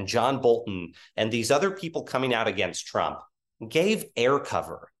Troy and John Bolton and these other people coming out against Trump gave air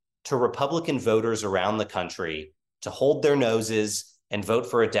cover to Republican voters around the country to hold their noses and vote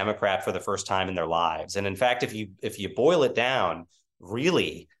for a Democrat for the first time in their lives. And in fact, if you boil it down,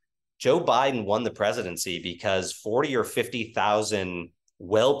 really, Joe Biden won the presidency because 40 or 50,000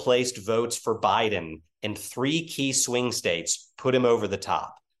 well-placed votes for Biden in 3 key swing states put him over the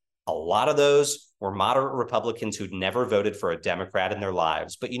top. A lot of those were moderate Republicans who'd never voted for a Democrat in their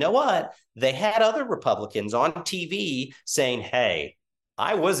lives. But you know what? They had other Republicans on TV saying, hey,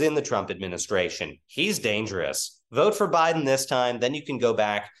 I was in the Trump administration. He's dangerous. Vote for Biden this time. Then you can go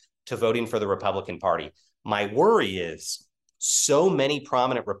back to voting for the Republican Party. My worry is so many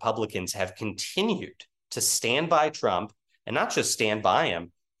prominent Republicans have continued to stand by Trump, and not just stand by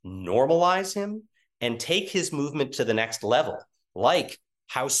him, normalize him and take his movement to the next level, like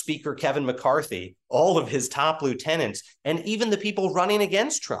House Speaker Kevin McCarthy, all of his top lieutenants, and even the people running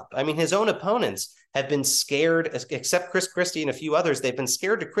against Trump. I mean, his own opponents have been scared, except Chris Christie and a few others, they've been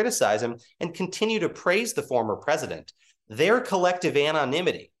scared to criticize him and continue to praise the former president. Their collective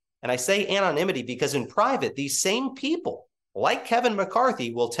anonymity, and I say anonymity because in private, these same people, like Kevin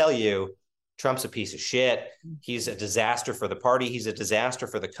McCarthy, will tell you Trump's a piece of shit. He's a disaster for the party. He's a disaster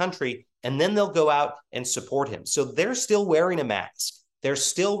for the country. And then they'll go out and support him. So they're still wearing a mask. They're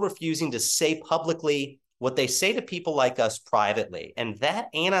still refusing to say publicly what they say to people like us privately. And that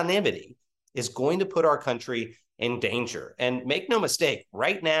anonymity is going to put our country in danger. And make no mistake,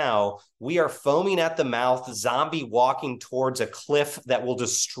 right now, we are foaming at the mouth, zombie walking towards a cliff that will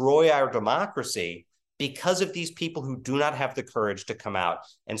destroy our democracy because of these people who do not have the courage to come out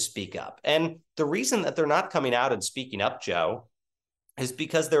and speak up. And the reason that they're not coming out and speaking up, Joe, is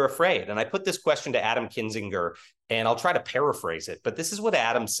because they're afraid. And I put this question to Adam Kinzinger, and I'll try to paraphrase it, but this is what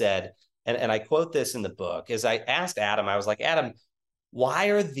Adam said, and I quote this in the book, is I asked Adam, I was like, Adam, why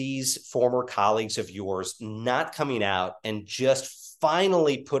are these former colleagues of yours not coming out and just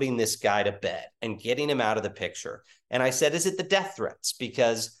finally putting this guy to bed and getting him out of the picture? And I said, is it the death threats?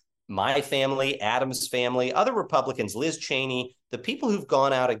 Because my family, Adam's family, other Republicans, Liz Cheney, the people who've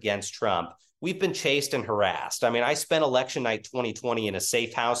gone out against Trump, we've been chased and harassed. I mean, I spent election night 2020 in a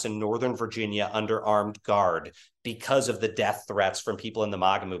safe house in Northern Virginia under armed guard because of the death threats from people in the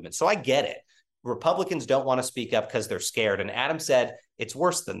MAGA movement. So I get it. Republicans don't want to speak up because they're scared. And Adam said, it's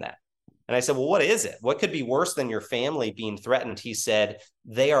worse than that. And I said, well, what is it? What could be worse than your family being threatened? He said,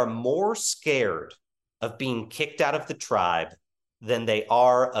 they are more scared of being kicked out of the tribe than they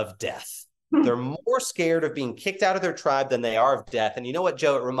are of death. They're more scared of being kicked out of their tribe than they are of death. And you know what,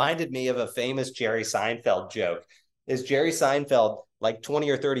 Joe? It reminded me of a famous Jerry Seinfeld joke. Is Jerry Seinfeld, like 20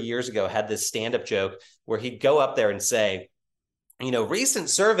 or 30 years ago, had this stand-up joke where he'd go up there and say, recent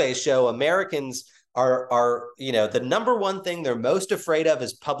surveys show Americans are the number one thing they're most afraid of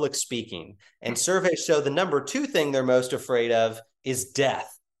is public speaking. And surveys show the number two thing they're most afraid of is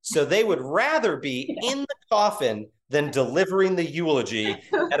death. So they would rather be in the coffin than delivering the eulogy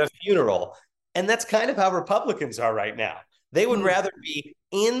at a funeral. And that's kind of how Republicans are right now. They would rather be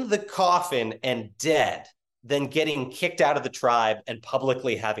in the coffin and dead than getting kicked out of the tribe and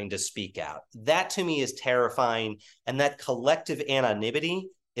publicly having to speak out. That to me is terrifying. And that collective anonymity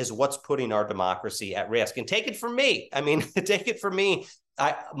is what's putting our democracy at risk. And take it from me. Take it from me.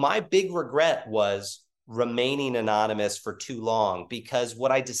 My big regret was remaining anonymous for too long, because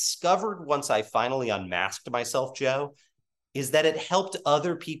what I discovered once I finally unmasked myself, Joe, is that it helped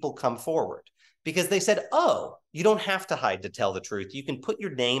other people come forward, because they said, oh, you don't have to hide to tell the truth. You can put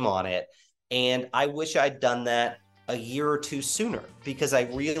your name on it. And I wish I'd done that a year or two sooner, because I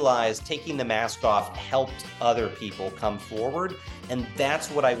realized taking the mask off helped other people come forward. And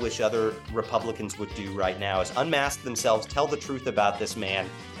that's what I wish other Republicans would do right now, is unmask themselves, tell the truth about this man,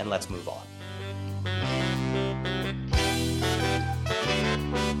 and let's move on.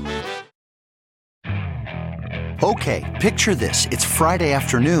 Okay, picture this. It's Friday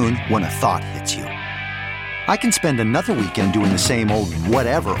afternoon when a thought hits you. I can spend another weekend doing the same old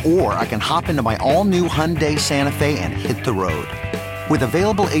whatever, or I can hop into my all-new Hyundai Santa Fe and hit the road. With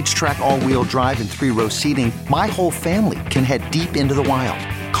available H-Track all-wheel drive and 3-row seating, my whole family can head deep into the wild.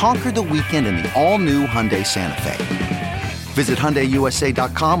 Conquer the weekend in the all-new Hyundai Santa Fe. Visit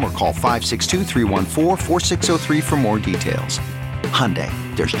HyundaiUSA.com or call 562-314-4603 for more details. Hyundai,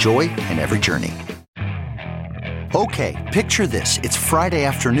 there's joy in every journey. Okay, picture this. It's Friday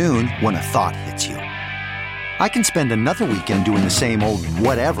afternoon when a thought hits you. I can spend another weekend doing the same old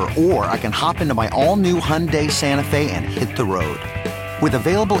whatever, or I can hop into my all-new Hyundai Santa Fe and hit the road. With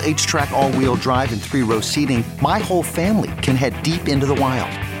available H-Track all-wheel drive and 3-row seating, my whole family can head deep into the wild.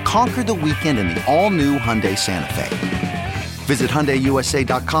 Conquer the weekend in the all-new Hyundai Santa Fe. Visit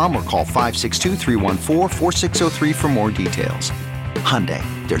HyundaiUSA.com or call 562-314-4603 for more details. Hyundai,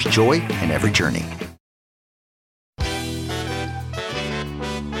 there's joy in every journey.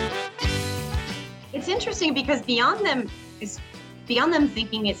 It's interesting because beyond them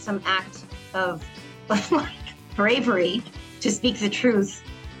thinking it's some act of bravery to speak the truth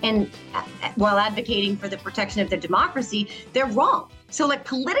and while advocating for the protection of their democracy, they're wrong. So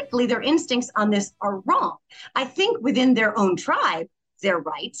politically, their instincts on this are wrong. I think within their own tribe, they're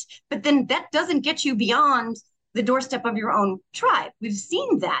right, but then that doesn't get you beyond the doorstep of your own tribe. We've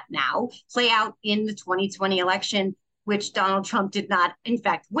seen that now play out in the 2020 election, which Donald Trump did not, in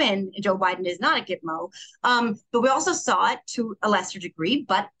fact, win. Joe Biden is not a gitmo. But we also saw it to a lesser degree,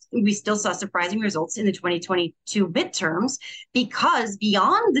 but we still saw surprising results in the 2022 midterms, because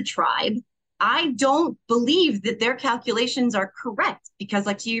beyond the tribe, I don't believe that their calculations are correct. Because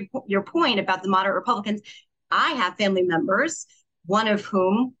to your point about the moderate Republicans, I have family members, one of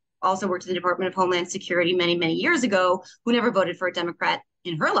whom also worked in the Department of Homeland Security many, many years ago, who never voted for a Democrat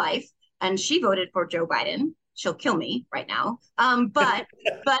in her life. And she voted for Joe Biden. She'll kill me right now. But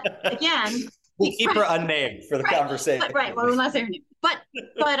again, we'll keep her unnamed for the conversation. Well, we'll not say her name. But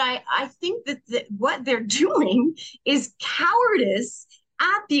I think that what they're doing is cowardice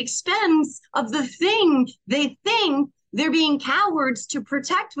at the expense of the thing they think they're being cowards to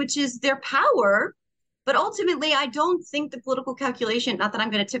protect, which is their power. But ultimately, I don't think the political calculation, not that I'm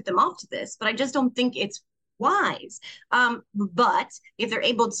going to tip them off to this, but I just don't think it's wise. But if they're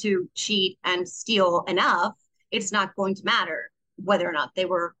able to cheat and steal enough, it's not going to matter whether or not they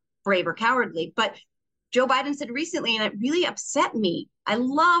were brave or cowardly. But Joe Biden said recently, and it really upset me, I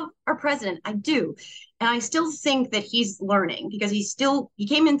love our president, I do. And I still think that he's learning, because he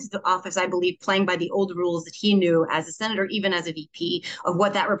came into the office, I believe, playing by the old rules that he knew as a senator, even as a VP, of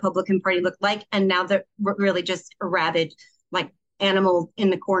what that Republican Party looked like. And now they're really just a rabid, animal in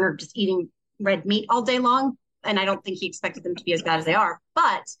the corner, just eating red meat all day long. And I don't think he expected them to be as bad as they are.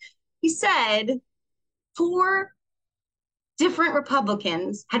 But he said 4 different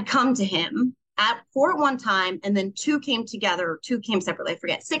Republicans had come to him at 4 at one time, and then 2 came together, 2 came separately, I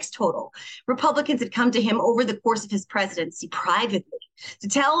forget, 6 total. Republicans had come to him over the course of his presidency privately to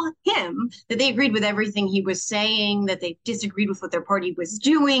tell him that they agreed with everything he was saying, that they disagreed with what their party was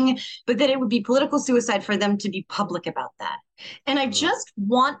doing, but that it would be political suicide for them to be public about that. And I just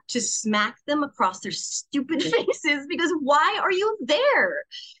want to smack them across their stupid faces because why are you there?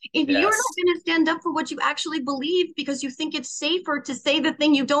 If you're Yes. not going to stand up for what you actually believe because you think it's safer to say the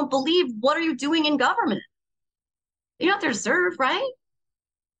thing you don't believe, what are you doing in government? You're not there to serve, right?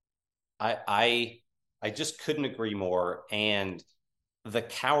 I just couldn't agree more. And the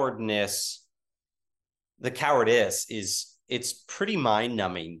cowardness, the cowardice is it's pretty mind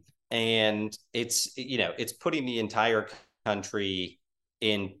numbing. And it's putting the entire country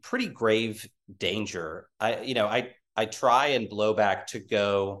in pretty grave danger. I try and blow back to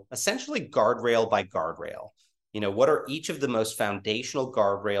go essentially guardrail by guardrail. What are each of the most foundational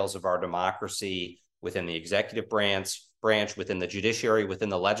guardrails of our democracy within the executive branch, within the judiciary, within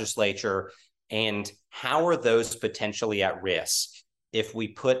the legislature, and how are those potentially at risk if we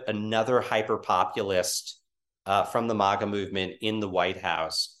put another hyper populist from the MAGA movement in the White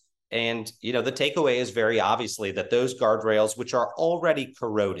House? And, the takeaway is very obviously that those guardrails, which are already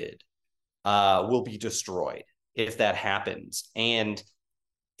corroded, will be destroyed if that happens. And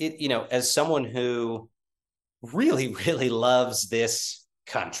as someone who really, really loves this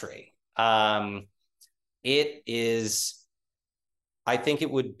country, I think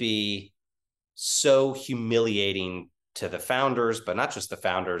it would be so humiliating to the founders, but not just the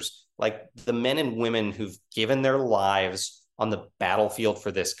founders, like the men and women who've given their lives on the battlefield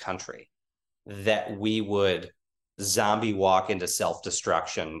for this country, that we would zombie walk into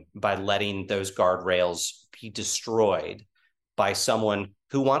self-destruction by letting those guardrails be destroyed by someone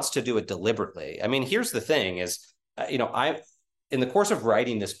who wants to do it deliberately. I mean, here's the thing is, in the course of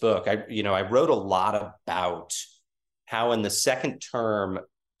writing this book, I wrote a lot about how in the second term,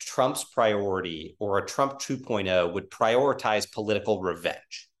 Trump's priority, or a Trump 2.0, would prioritize political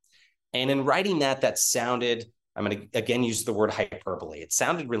revenge. And in writing that sounded, I'm going to again use the word hyperbole. It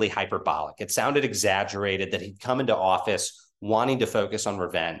sounded really hyperbolic. It sounded exaggerated that he'd come into office wanting to focus on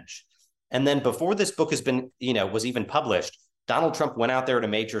revenge. And then before this book was even published, Donald Trump went out there at a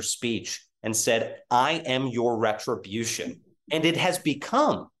major speech and said, "I am your retribution." And it has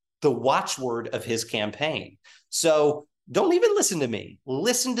become the watchword of his campaign. So don't even listen to me.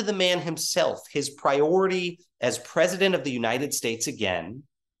 Listen to the man himself. His priority as president of the United States again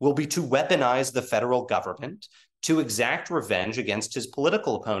will be to weaponize the federal government, to exact revenge against his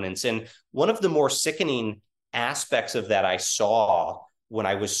political opponents. And one of the more sickening aspects of that I saw when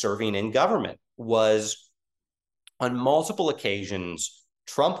I was serving in government was on multiple occasions,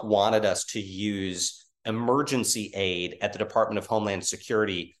 Trump wanted us to use emergency aid at the Department of Homeland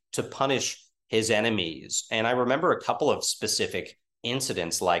Security to punish his enemies. And I remember a couple of specific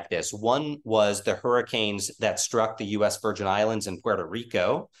incidents like this. One was the hurricanes that struck the U.S. Virgin Islands and Puerto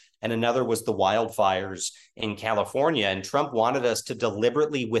Rico, and another was the wildfires in California. And Trump wanted us to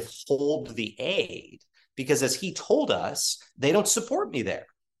deliberately withhold the aid because, as he told us, they don't support me there.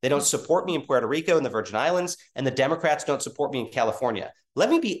 They don't support me in Puerto Rico and the Virgin Islands, and the Democrats don't support me in California. Let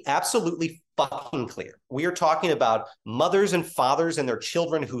me be absolutely fucking clear. We are talking about mothers and fathers and their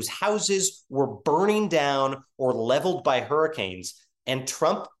children whose houses were burning down or leveled by hurricanes. And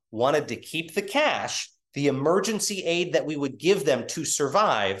Trump wanted to keep the cash, the emergency aid that we would give them to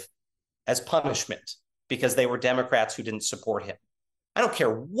survive, as punishment because they were Democrats who didn't support him. I don't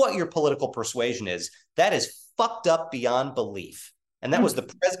care what your political persuasion is. That is fucked up beyond belief. And that was the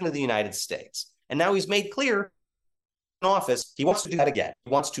president of the United States. And now he's made clear in office, he wants to do that again.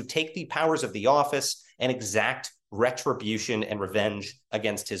 He wants to take the powers of the office and exact retribution and revenge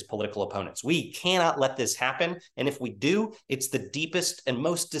against his political opponents. We cannot let this happen. And if we do, it's the deepest and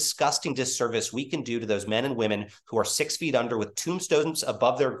most disgusting disservice we can do to those men and women who are 6 feet under with tombstones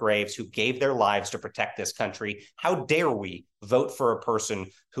above their graves, who gave their lives to protect this country. How dare we vote for a person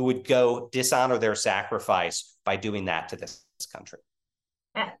who would go dishonor their sacrifice by doing that to this country?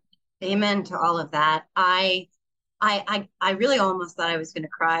 Amen to all of that. I really almost thought I was going to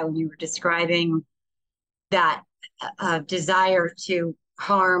cry when you were describing that desire to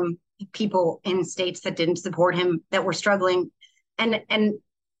harm people in states that didn't support him, that were struggling, and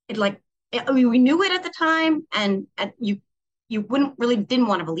it, like, I mean, we knew it at the time, and you didn't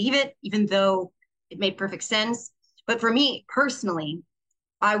want to believe it, even though it made perfect sense. But for me personally,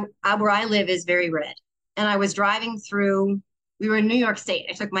 where I live is very red, and I was driving through. We were in New York State.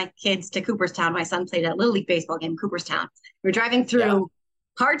 I took my kids to Cooperstown. My son played a Little League baseball game in Cooperstown. We were driving through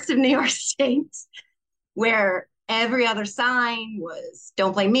parts of New York State where every other sign was,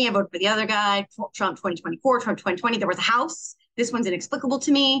 "Don't blame me, I voted for the other guy, Trump 2024, Trump 2020. There was a house, this one's inexplicable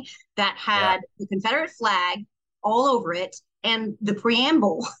to me, that had the Confederate flag all over it and the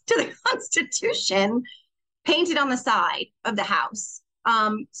preamble to the Constitution painted on the side of the house.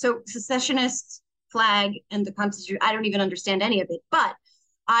 So secessionists flag and the Constitution. I don't even understand any of it. But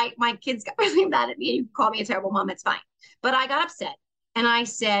my kids got really mad at me. You call me a terrible mom, it's fine. But I got upset and I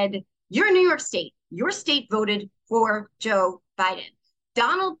said, you're in New York State. Your state voted for Joe Biden.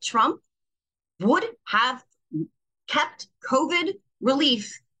 Donald Trump would have kept COVID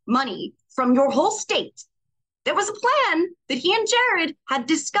relief money from your whole state. There was a plan that he and Jared had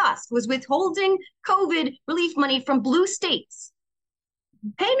discussed, was withholding COVID relief money from blue states.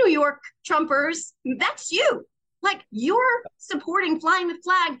 Hey, New York Trumpers, that's you. Like, you're supporting flying the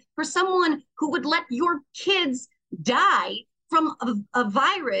flag for someone who would let your kids die from a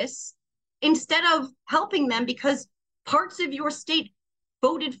virus instead of helping them because parts of your state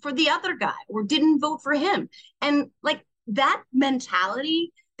voted for the other guy or didn't vote for him. And like that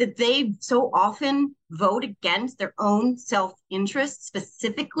mentality that they so often vote against their own self-interest,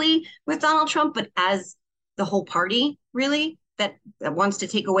 specifically with Donald Trump, but as the whole party, really, that wants to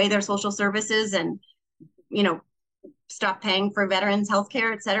take away their social services and, you know, stop paying for veterans' health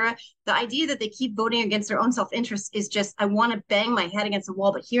care, et cetera. The idea that they keep voting against their own self-interest is just, I want to bang my head against the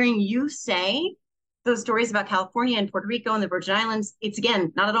wall. But hearing you say those stories about California and Puerto Rico and the Virgin Islands, it's,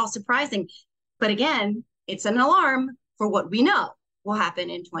 again, not at all surprising. But again, it's an alarm for what we know will happen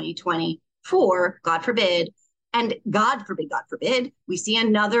in 2024, God forbid. And God forbid, we see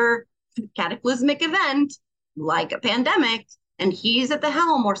another cataclysmic event like a pandemic, and he's at the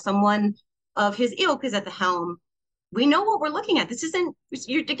helm or someone of his ilk is at the helm. We know what we're looking at. This isn't,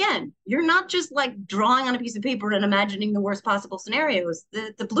 you're not just like drawing on a piece of paper and imagining the worst possible scenarios.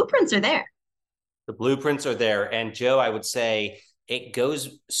 The blueprints are there. The blueprints are there. And Joe, I would say it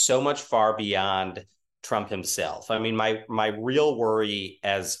goes so much far beyond Trump himself. I mean, my real worry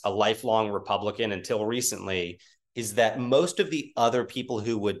as a lifelong Republican until recently is that most of the other people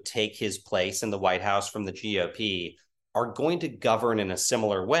who would take his place in the White House from the GOP are going to govern in a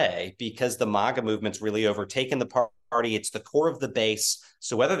similar way because the MAGA movement's really overtaken the party. It's the core of the base.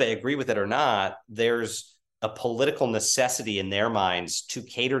 So whether they agree with it or not, there's a political necessity in their minds to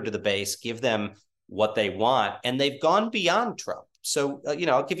cater to the base, give them what they want. And they've gone beyond Trump. So,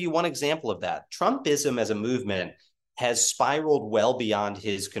 I'll give you one example of that. Trumpism as a movement has spiraled well beyond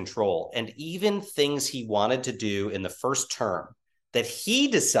his control. And even things he wanted to do in the first term that he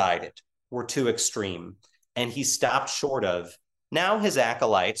decided were too extreme and he stopped short of, now his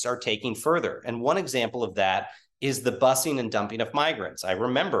acolytes are taking further. And one example of that is the busing and dumping of migrants. I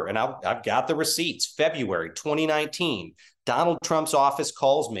remember, and I've got the receipts, February 2019, Donald Trump's office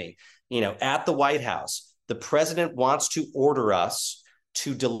calls me, at the White House. The president wants to order us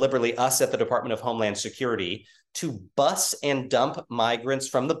to deliberately, us at the Department of Homeland Security, to bus and dump migrants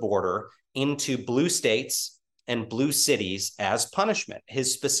from the border into blue states and blue cities as punishment.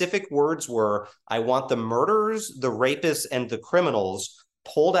 His specific words were, I want the murderers, the rapists, and the criminals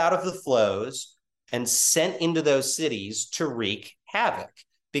pulled out of the flows and sent into those cities to wreak havoc,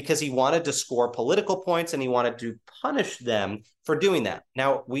 because he wanted to score political points and he wanted to punish them for doing that.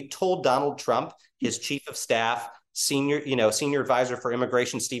 Now, we told Donald Trump, his chief of staff, senior advisor for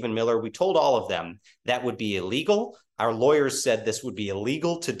immigration, Stephen Miller, we told all of them that would be illegal. Our lawyers said this would be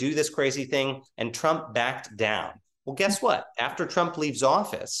illegal to do this crazy thing, and Trump backed down. Well, guess what? After Trump leaves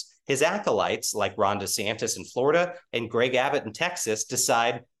office, his acolytes like Ron DeSantis in Florida and Greg Abbott in Texas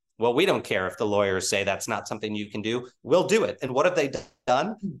decide, well, we don't care if the lawyers say that's not something you can do. We'll do it. And what have they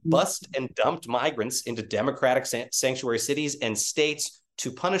done? Bust and dumped migrants into Democratic sanctuary cities and states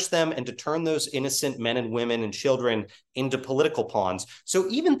to punish them and to turn those innocent men and women and children into political pawns. So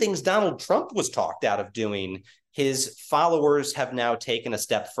even things Donald Trump was talked out of doing, his followers have now taken a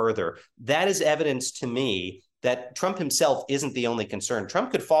step further. That is evidence to me that Trump himself isn't the only concern.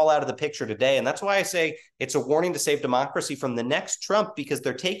 Trump could fall out of the picture today. And that's why I say it's a warning to save democracy from the next Trump, because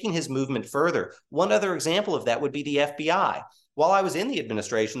they're taking his movement further. One other example of that would be the FBI. While I was in the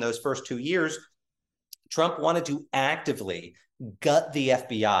administration those first 2 years, Trump wanted to actively gut the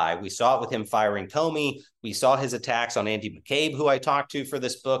FBI. We saw it with him firing Comey. We saw his attacks on Andy McCabe, who I talked to for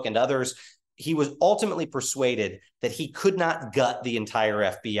this book, and others. He was ultimately persuaded that he could not gut the entire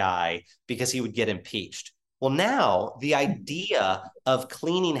FBI because he would get impeached. Well, now the idea of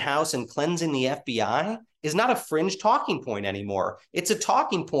cleaning house and cleansing the FBI is not a fringe talking point anymore. It's a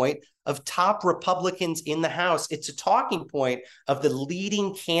talking point of top Republicans in the House. It's a talking point of the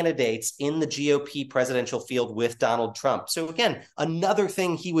leading candidates in the GOP presidential field with Donald Trump. So again, another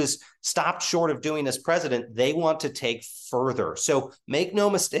thing he was stopped short of doing as president, they want to take further. So make no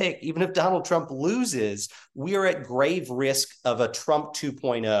mistake, even if Donald Trump loses, we are at grave risk of a Trump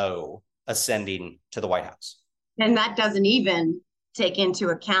 2.0 ascending to the White House. And that doesn't even take into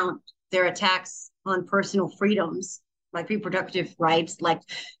account their attacks on personal freedoms like reproductive rights, like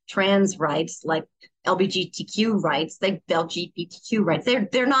trans rights, like LGBTQ rights, like LGBTQ rights.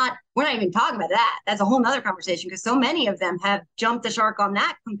 They're not, we're not even talking about that. That's a whole nother conversation because so many of them have jumped the shark on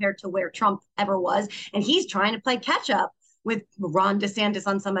that compared to where Trump ever was. And he's trying to play catch up with Ron DeSantis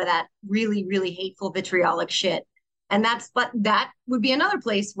on some of that really, really hateful, vitriolic shit. But that would be another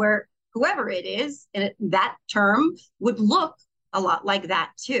place where whoever it is, that term would look a lot like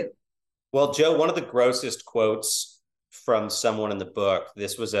that too. Well, Joe, one of the grossest quotes from someone in the book,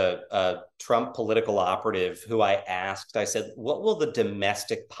 this was a Trump political operative who I asked, I said, what will the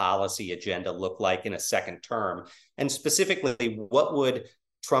domestic policy agenda look like in a second term? And specifically, what would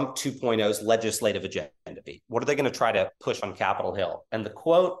Trump 2.0's legislative agenda be? What are they going to try to push on Capitol Hill? And the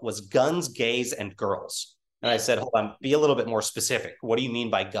quote was guns, gays, and girls. And I said, hold on, be a little bit more specific. What do you mean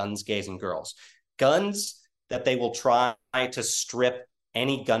by guns, gays, and girls? Guns, that they will try to strip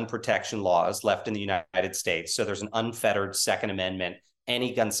any gun protection laws left in the United States. So there's an unfettered Second Amendment.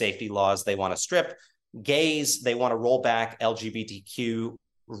 Any gun safety laws they want to strip. Gays, they want to roll back LGBTQ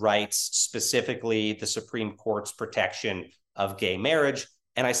rights, specifically the Supreme Court's protection of gay marriage.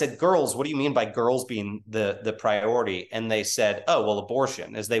 And I said, girls, what do you mean by girls being the priority? And they said, oh, well,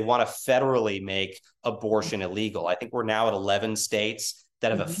 abortion, as they want to federally make abortion illegal. I think we're now at 11 states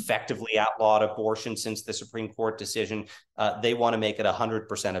that have effectively outlawed abortion since the Supreme Court decision. They want to make it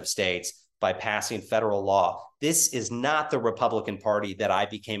 100% of states by passing federal law. This is not the Republican Party that I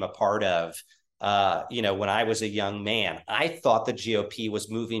became a part of when I was a young man. I thought the GOP was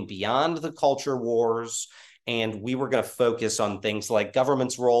moving beyond the culture wars, and we were going to focus on things like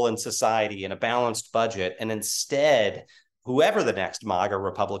government's role in society and a balanced budget. And instead, whoever the next MAGA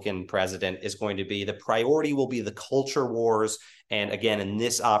Republican president is going to be, the priority will be the culture wars. And again, in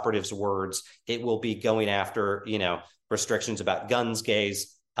this operative's words, it will be going after, restrictions about guns,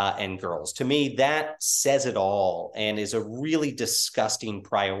 gays, and girls. To me, that says it all and is a really disgusting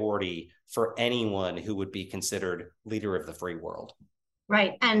priority for anyone who would be considered leader of the free world.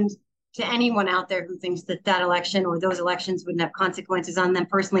 Right. And to anyone out there who thinks that election or those elections wouldn't have consequences on them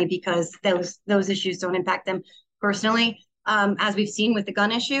personally because those issues don't impact them personally, as we've seen with the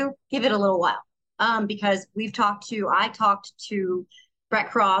gun issue, give it a little while. Because I talked to Brett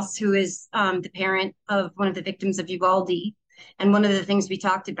Cross, who is the parent of one of the victims of Uvalde. And one of the things we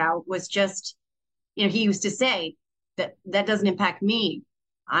talked about was just, he used to say that doesn't impact me.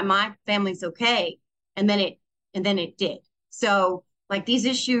 My family's okay. And then it did. So like these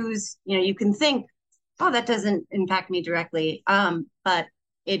issues, you can think, oh, that doesn't impact me directly. But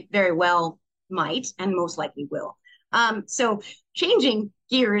it very well might and most likely will. So changing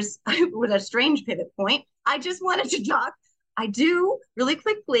gears with a strange pivot point, I just wanted to talk. I do really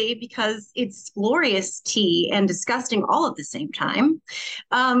quickly because it's glorious tea and disgusting all at the same time.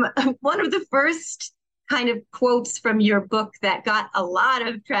 One of the first kind of quotes from your book that got a lot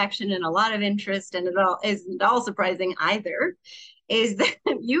of traction and a lot of interest, and it all isn't all surprising either, is that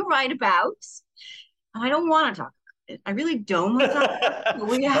you write about, and I don't want to talk about it. I really don't want to talk about it, but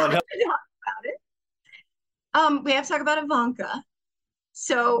we have to talk about it. We have to talk about Ivanka.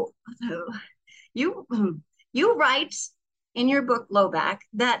 So you write in your book, Blowback,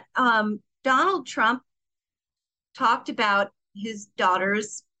 that Donald Trump talked about his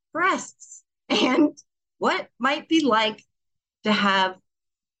daughter's breasts and what it might be like to have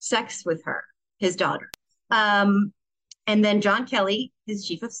sex with her, his daughter. And then John Kelly, his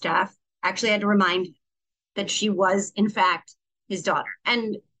chief of staff, actually had to remind him that she was, in fact, his daughter.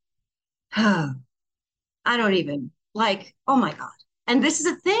 And I don't even oh my God. And this is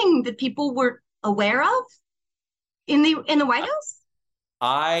a thing that people were aware of in the White House?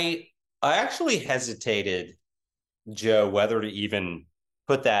 I actually hesitated, Joe, whether to even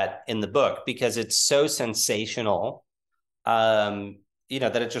put that in the book because it's so sensational, that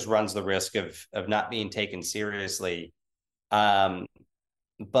it just runs the risk of not being taken seriously. But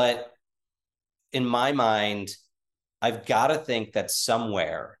in my mind, I've got to think that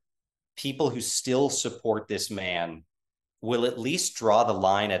somewhere people who still support this man will at least draw the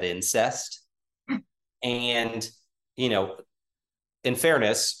line at incest. And, in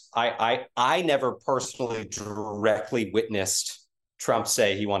fairness, I never personally directly witnessed Trump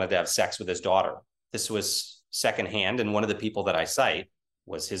say he wanted to have sex with his daughter. This was secondhand. And one of the people that I cite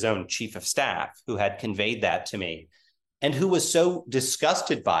was his own chief of staff who had conveyed that to me and who was so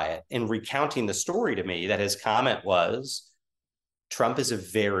disgusted by it in recounting the story to me that his comment was, Trump is a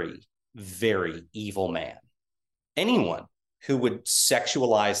very, very evil man. Anyone who would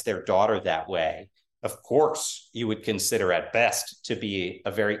sexualize their daughter that way, of course, you would consider at best to be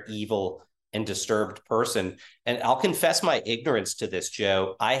a very evil and disturbed person. And I'll confess my ignorance to this,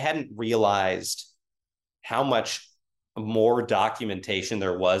 Joe. I hadn't realized how much more documentation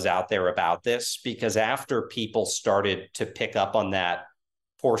there was out there about this, because after people started to pick up on that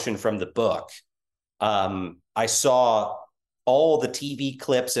portion from the book, I saw all the TV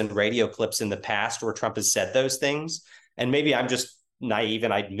clips and radio clips in the past where Trump has said those things. And maybe I'm just naive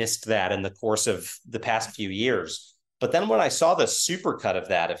and I'd missed that in the course of the past few years. But then when I saw the supercut of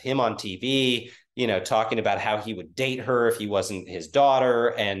that, of him on TV, talking about how he would date her if he wasn't his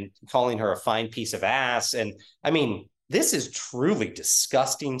daughter and calling her a fine piece of ass. And I mean, this is truly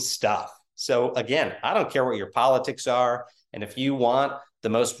disgusting stuff. So again, I don't care what your politics are. And if you want the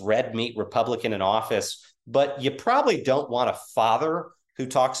most red meat Republican in office, but you probably don't want a father who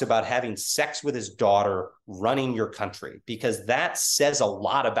talks about having sex with his daughter running your country, because that says a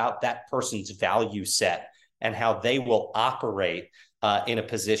lot about that person's value set and how they will operate in a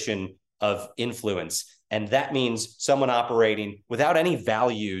position of influence. And that means someone operating without any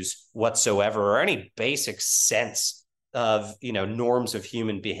values whatsoever or any basic sense of, norms of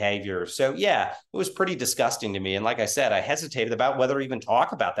human behavior. So yeah, it was pretty disgusting to me. And like I said, I hesitated about whether to even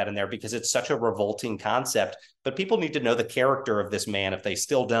talk about that in there because it's such a revolting concept, but people need to know the character of this man if they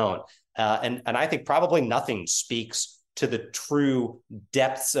still don't. And I think probably nothing speaks to the true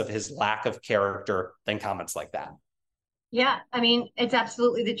depths of his lack of character than comments like that. Yeah, I mean, it's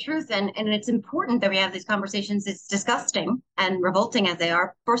absolutely the truth. And it's important that we have these conversations. It's disgusting and revolting as they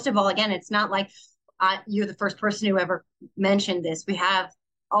are. First of all, again, it's not like you're the first person who ever mentioned this. We have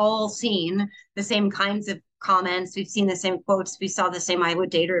all seen the same kinds of comments. We've seen the same quotes. We saw the same, I would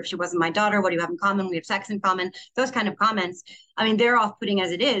date her if she wasn't my daughter. What do you have in common? We have sex in common. Those kind of comments. I mean, they're off-putting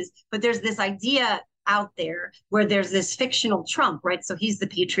as it is, but there's this idea out there where there's this fictional Trump, right? So he's the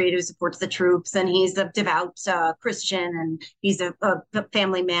patriot who supports the troops, and he's a devout Christian, and he's a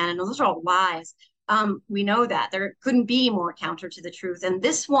family man, and those are all lies. We know that there couldn't be more counter to the truth. And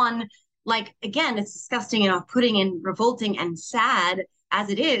this one, like, again, it's disgusting and off-putting and revolting and sad as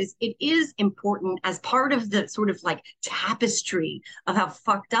it is important as part of the sort of like tapestry of how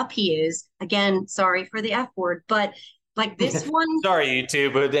fucked up he is. Again, sorry for the F word, but like this one. Sorry,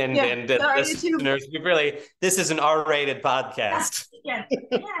 YouTube and sorry, listeners. YouTube. This is an R-rated podcast. Yes,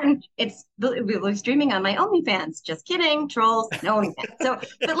 and it's streaming on my OnlyFans. Just kidding, trolls. No OnlyFans. So,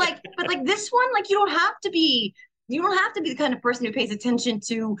 but like this one, like you don't have to be the kind of person who pays attention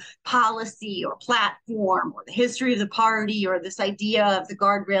to policy or platform or the history of the party or this idea of the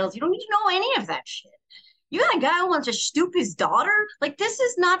guardrails. You don't need to know any of that shit. You got a guy who wants to stoop his daughter. Like, this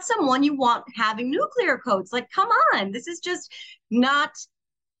is not someone you want having nuclear codes. Like, come on. This is just not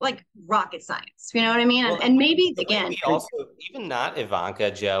like rocket science. You know what I mean? Well, and maybe, again. Also, even not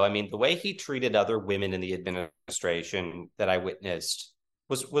Ivanka, Joe, I mean, the way he treated other women in the administration that I witnessed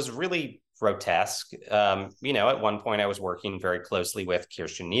was really grotesque. At one point I was working very closely with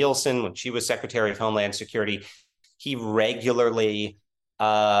Kirstjen Nielsen when she was Secretary of Homeland Security. He regularly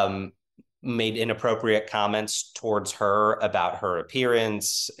made inappropriate comments towards her about her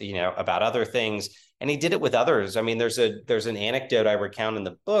appearance, about other things. And he did it with others. I mean, there's an anecdote I recount in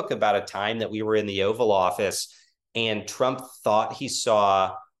the book about a time that we were in the Oval Office and Trump thought he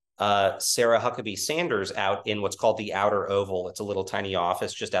saw Sarah Huckabee Sanders out in what's called the Outer Oval. It's a little tiny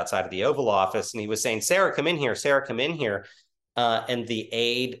office just outside of the Oval Office. And he was saying, Sarah, come in here. Sarah, come in here. And the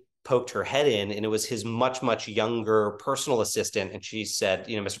aide poked her head in, and it was his much, much younger personal assistant. And she said,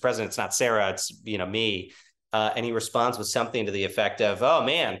 Mr. President, it's not Sarah, it's, me. And he responds with something to the effect of, oh,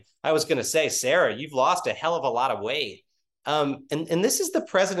 man, I was going to say, Sarah, you've lost a hell of a lot of weight. And this is the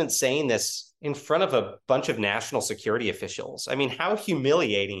president saying this in front of a bunch of national security officials. I mean, how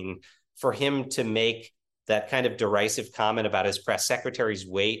humiliating for him to make that kind of derisive comment about his press secretary's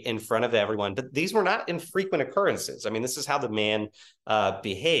weight in front of everyone. But these were not infrequent occurrences. I mean, this is how the man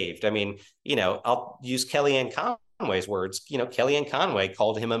behaved. I mean, I'll use Kellyanne Conway's words. Kellyanne Conway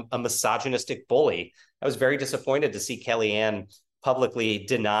called him a misogynistic bully. I was very disappointed to see Kellyanne publicly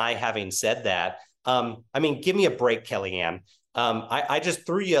deny having said that. I mean, give me a break, Kellyanne. I just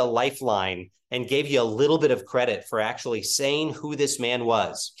threw you a lifeline and gave you a little bit of credit for actually saying who this man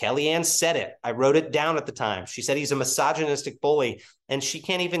was. Kellyanne said it. I wrote it down at the time. She said he's a misogynistic bully, and she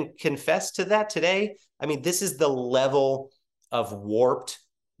can't even confess to that today. I mean, this is the level of warped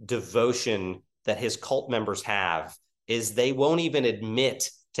devotion that his cult members have, is they won't even admit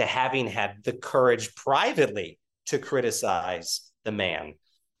to having had the courage privately to criticize the man,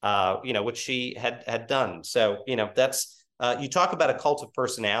 which she had done. So, that's, you talk about a cult of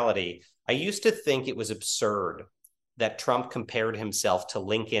personality. I used to think it was absurd that Trump compared himself to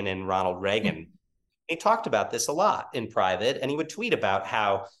Lincoln and Ronald Reagan. He talked about this a lot in private, and he would tweet about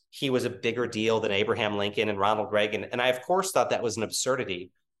how he was a bigger deal than Abraham Lincoln and Ronald Reagan. And I, of course, thought that was an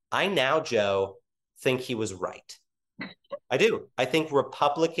absurdity. I now, Joe, think he was right. I do. I think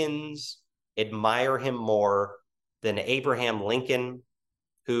Republicans admire him more than Abraham Lincoln,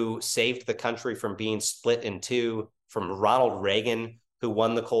 who saved the country from being split in two, from Ronald Reagan, who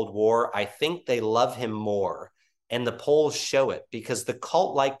won the Cold War. I think they love him more. And the polls show it, because the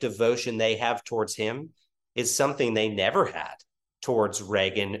cult-like devotion they have towards him is something they never had towards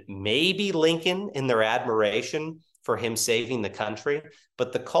Reagan, maybe Lincoln, in their admiration for him saving the country.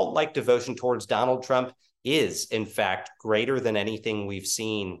 But the cult-like devotion towards Donald Trump is, in fact, greater than anything we've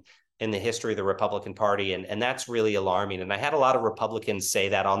seen in the history of the Republican Party. And that's really alarming. And I had a lot of Republicans say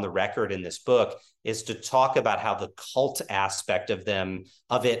that on the record in this book, is to talk about how the cult aspect of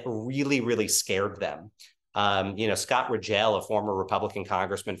it really, really scared them. Scott Rogel, a former Republican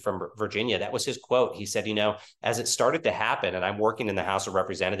congressman from Virginia, that was his quote. He said, as it started to happen, and I'm working in the House of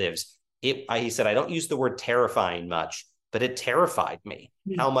Representatives, he said, I don't use the word terrifying much, but it terrified me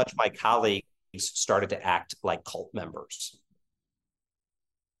how much my colleagues started to act like cult members.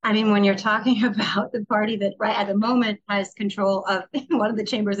 I mean, when you're talking about the party that right at the moment has control of one of the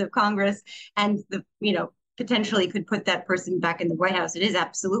chambers of Congress and potentially could put that person back in the White House, it is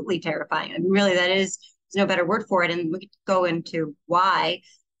absolutely terrifying. I mean, really, there's no better word for it. And we could go into why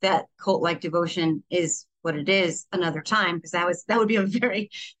that cult-like devotion is what it is another time, because that would be a very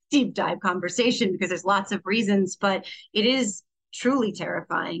deep dive conversation, because there's lots of reasons, but it is truly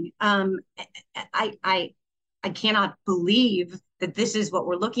terrifying. I cannot believe that this is what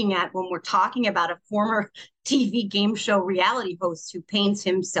we're looking at when we're talking about a former TV game show reality host who paints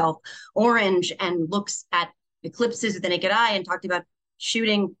himself orange and looks at eclipses with the naked eye and talked about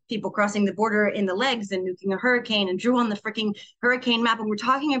shooting people crossing the border in the legs and nuking a hurricane and drew on the freaking hurricane map. And we're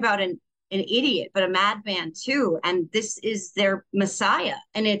talking about an idiot, but a madman too. And this is their messiah.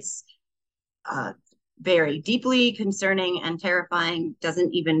 And it's very deeply concerning and terrifying.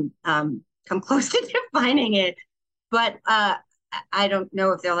 Doesn't even come close to defining it. But I don't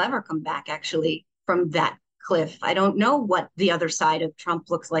know if they'll ever come back, actually, from that cliff. I don't know what the other side of Trump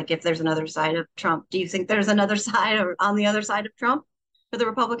looks like, if there's another side of Trump. Do you think there's another side or on the other side of Trump for the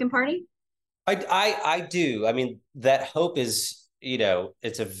Republican Party? I do. I mean, that hope is,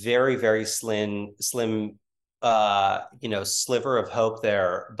 it's a very, very slim sliver of hope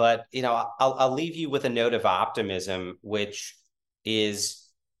there. But, I'll leave you with a note of optimism, which is,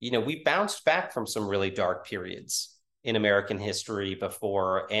 we bounced back from some really dark periods in American history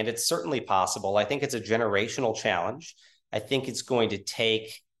before, and it's certainly possible. I think it's a generational challenge. I think it's going to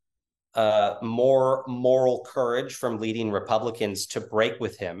take more moral courage from leading Republicans to break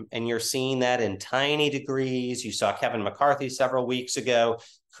with him. And you're seeing that in tiny degrees. You saw Kevin McCarthy several weeks ago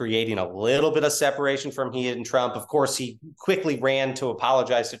creating a little bit of separation from he and Trump. Of course, he quickly ran to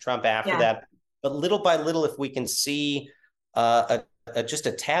apologize to Trump after that. But little by little, if we can see just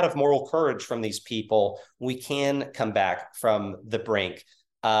a tad of moral courage from these people, we can come back from the brink.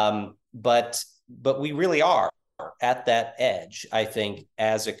 But we really are at that edge, I think,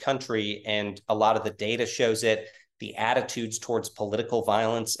 as a country, and a lot of the data shows it. The attitudes towards political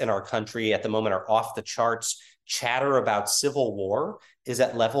violence in our country at the moment are off the charts. Chatter about civil war is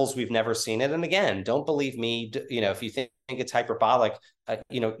at levels we've never seen it. And again, don't believe me, if you think it's hyperbolic,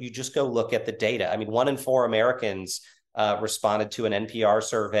 you just go look at the data. I mean, 1 in 4 Americans responded to an NPR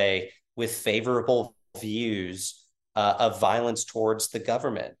survey with favorable views of violence towards the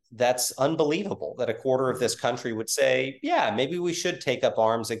government. That's unbelievable that a quarter of this country would say, yeah, maybe we should take up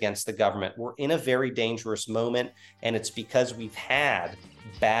arms against the government. We're in a very dangerous moment, and it's because we've had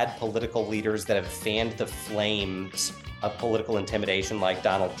bad political leaders that have fanned the flames of political intimidation like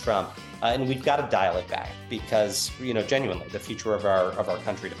Donald Trump. And we've got to dial it back because, genuinely, the future of our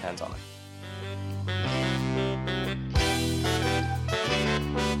country depends on it.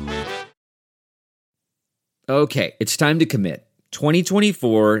 Okay, it's time to commit.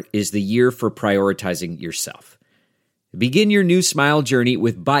 2024 is the year for prioritizing yourself. Begin your new smile journey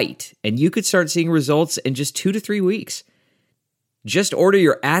with Byte, and you could start seeing results in just 2 to 3 weeks. Just order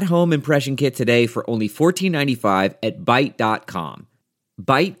your at-home impression kit today for only $14.95 at Byte.com.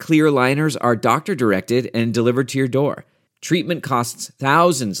 Byte clear liners are doctor-directed and delivered to your door. Treatment costs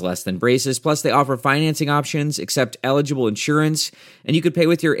thousands less than braces, plus they offer financing options, accept eligible insurance, and you could pay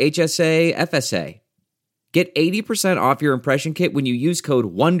with your HSA, FSA. Get 80% off your impression kit when you use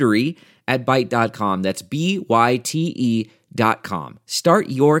code WONDERY at Byte.com. That's BYTE.com. Start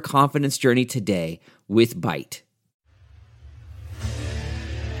your confidence journey today with Byte.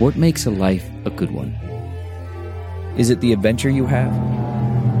 What makes a life a good one? Is it the adventure you have?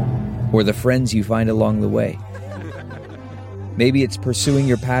 Or the friends you find along the way? Maybe it's pursuing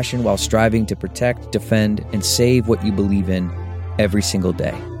your passion while striving to protect, defend, and save what you believe in every single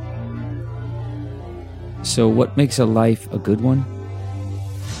day. So what makes a life a good one?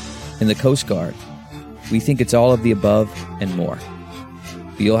 In the Coast Guard, we think it's all of the above and more.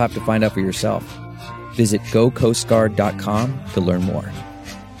 But you'll have to find out for yourself. Visit gocoastguard.com to learn more.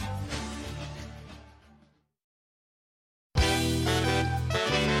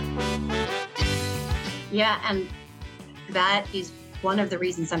 Yeah, and that is one of the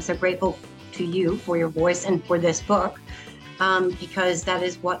reasons I'm so grateful to you for your voice and for this book, because that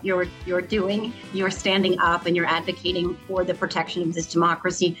is what you're doing. You're standing up and you're advocating for the protection of this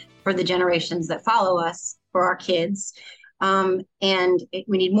democracy for the generations that follow us, for our kids. We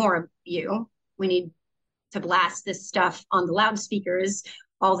need more of you. We need to blast this stuff on the loudspeakers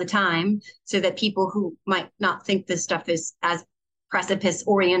all the time so that people who might not think this stuff is as precipice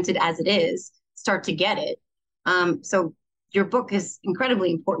oriented as it is start to get it. So your book is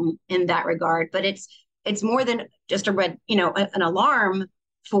incredibly important in that regard, but it's more than just an alarm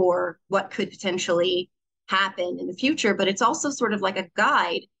for what could potentially happen in the future, but it's also sort of like a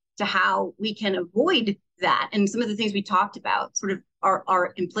guide to how we can avoid that. And some of the things we talked about sort of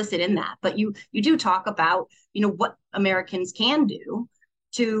are implicit in that. But you do talk about, what Americans can do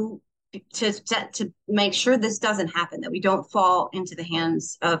to make sure this doesn't happen, that we don't fall into the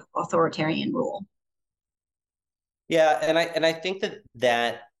hands of authoritarian rule. Yeah, and I think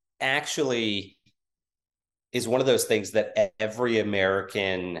that actually is one of those things that every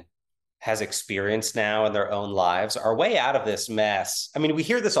American has experienced now in their own lives. Our way out of this mess. I mean, we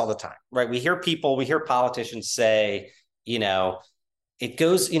hear this all the time, right? We hear politicians say, it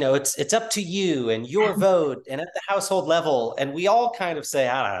goes, it's up to you and your vote and at the household level. And we all kind of say,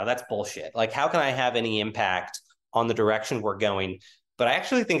 I don't know, that's bullshit. Like, how can I have any impact on the direction we're going? But I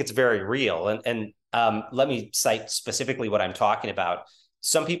actually think it's very real. And let me cite specifically what I'm talking about.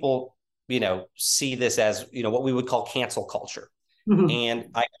 Some people, see this as, what we would call cancel culture. Mm-hmm. And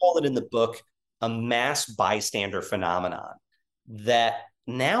I call it in the book a mass bystander phenomenon, that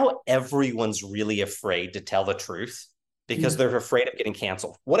now everyone's really afraid to tell the truth because they're afraid of getting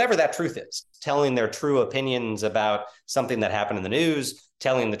canceled, whatever that truth is, telling their true opinions about something that happened in the news,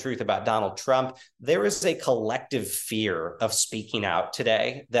 telling the truth about Donald Trump. There is a collective fear of speaking out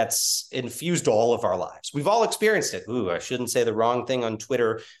today that's infused all of our lives. We've all experienced it. Ooh, I shouldn't say the wrong thing on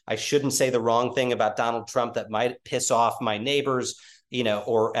Twitter. I shouldn't say the wrong thing about Donald Trump that might piss off my neighbors,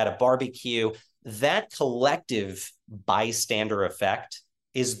 or at a barbecue. That collective bystander effect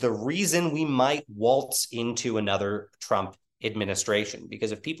is the reason we might waltz into another Trump administration.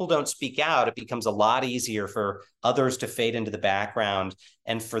 Because if people don't speak out, it becomes a lot easier for others to fade into the background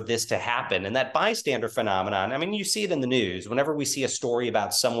and for this to happen. And that bystander phenomenon, I mean, you see it in the news. Whenever we see a story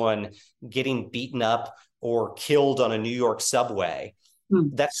about someone getting beaten up or killed on a New York subway,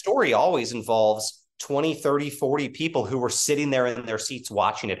 that story always involves 20, 30, 40 people who were sitting there in their seats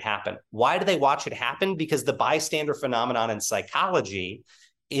watching it happen. Why do they watch it happen? Because the bystander phenomenon in psychology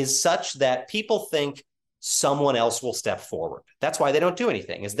is such that people think someone else will step forward. That's why they don't do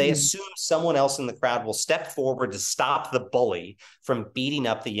anything, is they assume someone else in the crowd will step forward to stop the bully from beating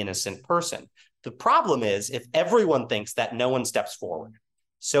up the innocent person. The problem is if everyone thinks that, no one steps forward.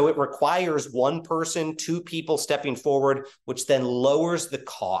 So it requires one person, two people stepping forward, which then lowers the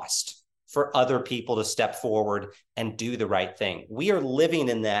cost for other people to step forward and do the right thing. We are living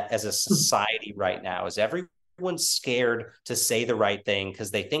in that as a society right now, as everyone's scared to say the right thing because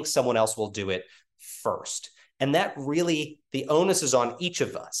they think someone else will do it first. And that really, the onus is on each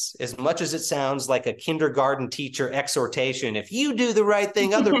of us. As much as it sounds like a kindergarten teacher exhortation, if you do the right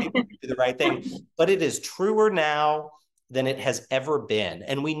thing, other people do the right thing. But it is truer now than it has ever been.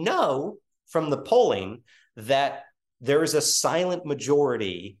 And we know from the polling that there is a silent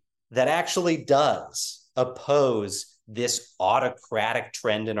majority that actually does oppose this autocratic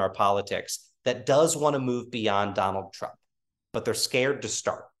trend in our politics, that does want to move beyond Donald Trump, but they're scared to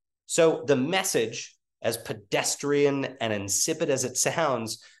start. So the message, as pedestrian and insipid as it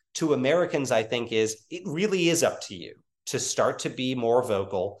sounds to Americans, I think, is it really is up to you to start to be more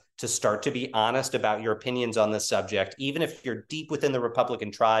vocal, to start to be honest about your opinions on this subject. Even if you're deep within the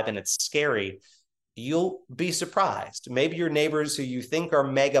Republican tribe and it's scary, you'll be surprised. Maybe your neighbors who you think are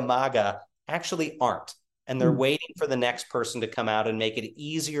mega MAGA actually aren't. And they're waiting for the next person to come out and make it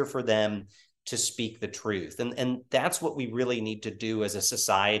easier for them to speak the truth. And that's what we really need to do as a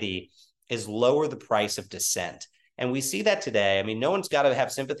society, is lower the price of dissent. And we see that today. I mean, no one's got to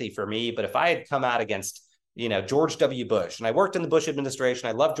have sympathy for me, but if I had come out against, George W. Bush, and I worked in the Bush administration,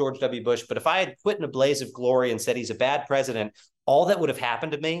 I love George W. Bush, but if I had quit in a blaze of glory and said he's a bad president, all that would have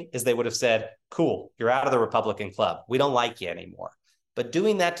happened to me is they would have said, cool, you're out of the Republican club. We don't like you anymore. But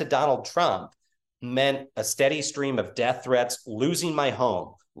doing that to Donald Trump meant a steady stream of death threats, losing my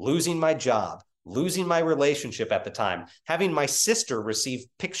home, losing my job, losing my relationship at the time, having my sister receive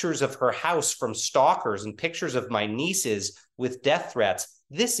pictures of her house from stalkers and pictures of my nieces with death threats.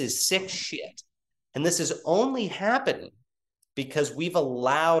 This is sick shit. And this is only happening because we've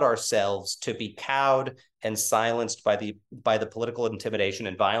allowed ourselves to be cowed and silenced by the political intimidation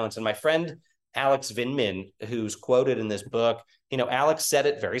and violence. And my friend Alex Vindman, who's quoted in this book, Alex said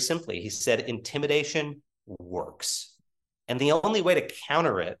it very simply. He said, intimidation works. And the only way to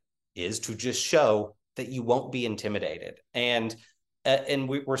counter it is to just show that you won't be intimidated. And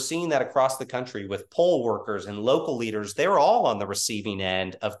we're seeing that across the country with poll workers and local leaders. They're all on the receiving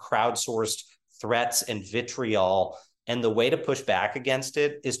end of crowdsourced threats and vitriol. And the way to push back against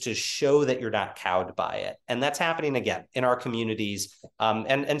it is to show that you're not cowed by it. And that's happening again in our communities.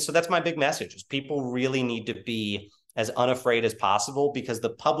 And so that's my big message is people really need to be as unafraid as possible, because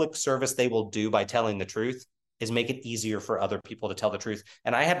the public service they will do by telling the truth is make it easier for other people to tell the truth.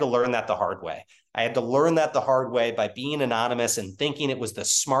 And I had to learn that the hard way. I had to learn that the hard way by being anonymous and thinking it was the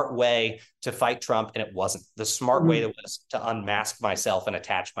smart way to fight Trump. And it wasn't. The smart way was to unmask myself and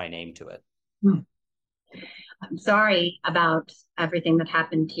attach my name to it. I'm sorry about everything that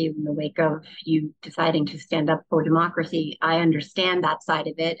happened to you in the wake of you deciding to stand up for democracy. I understand that side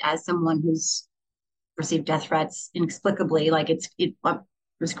of it as someone who's received death threats inexplicably. Like it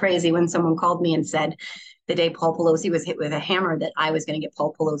was crazy when someone called me and said the day Paul Pelosi was hit with a hammer that I was going to get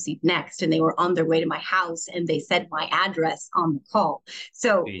Paul Pelosi next, and they were on their way to my house and they said my address on the call.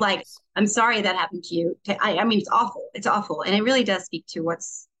 So like, I'm sorry that happened to you. I mean, it's awful. It's awful. And it really does speak to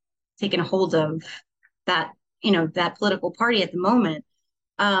what's taken hold of that, that political party at the moment.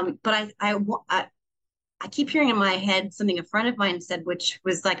 But I keep hearing in my head something a friend of mine said, which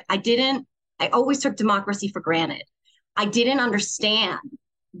was like, I always took democracy for granted. I didn't understand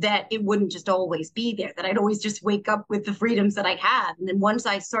that it wouldn't just always be there, that I'd always just wake up with the freedoms that I had. And then once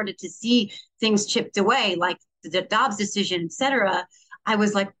I started to see things chipped away, like the Dobbs decision, et cetera, I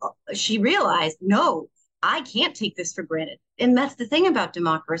was like, she realized, no, I can't take this for granted. And that's the thing about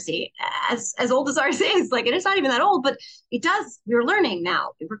democracy, as old as ours is, like, and it's not even that old, but it does, we're learning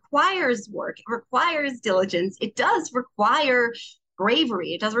now. It requires work. It requires diligence. It does require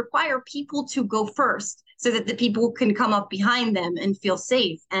bravery. It does require people to go first so that the people can come up behind them and feel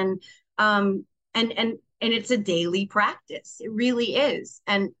safe. And it's a daily practice. It really is.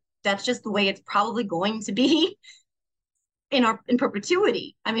 And that's just the way it's probably going to be in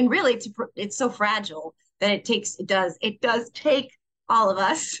perpetuity. I mean, really, it's so fragile that it does take all of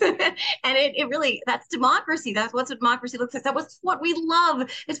us. And it really, that's democracy. That's what democracy looks like. That was what we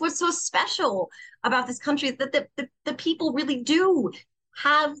love. It's what's so special about this country, that the people really do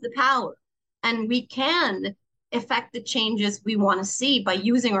have the power, and we can affect the changes we want to see by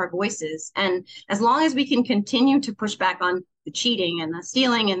using our voices. And as long as we can continue to push back on the cheating and the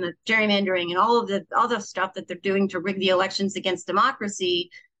stealing and the gerrymandering and all of the other stuff that they're doing to rig the elections against democracy,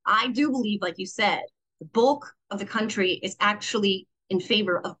 I do believe, like you said, the bulk of the country is actually in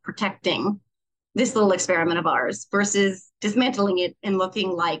favor of protecting this little experiment of ours versus dismantling it and looking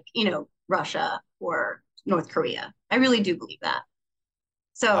like, Russia or North Korea. I really do believe that.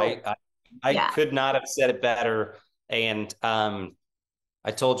 So I could not have said it better. And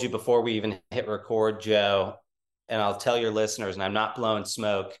I told you before we even hit record, Joe, and I'll tell your listeners, and I'm not blowing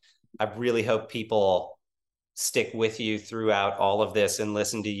smoke, I really hope people stick with you throughout all of this and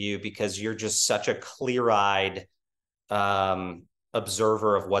listen to you, because you're just such a clear-eyed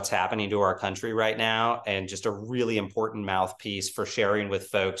observer of what's happening to our country right now, and just a really important mouthpiece for sharing with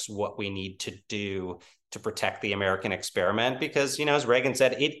folks what we need to do to protect the American experiment. Because, as Reagan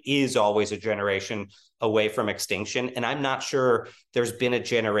said, it is always a generation away from extinction. And I'm not sure there's been a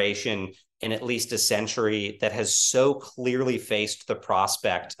generation in at least a century that has so clearly faced the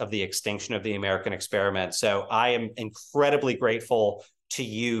prospect of the extinction of the American experiment. So I am incredibly grateful to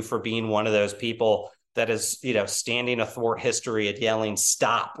you for being one of those people that is, standing athwart history and yelling,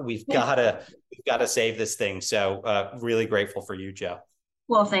 "Stop! We've got to save this thing." So really grateful for you, Joe.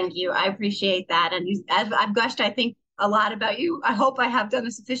 Well, thank you. I appreciate that. And I've gushed, I think, a lot about you. I hope I have done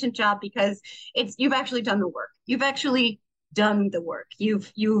a sufficient job, because you've actually done the work. You've actually done the work.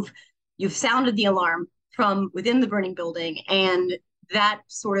 You've sounded the alarm from within the burning building, and that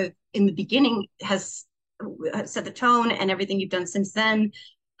sort of in the beginning has set the tone, and everything you've done since then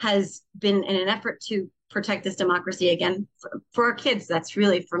has been in an effort to protect this democracy again for our kids. That's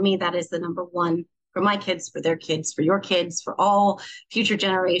really, for me, that is the number one, for my kids, for their kids, for your kids, for all future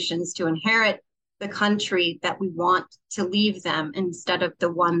generations, to inherit the country that we want to leave them instead of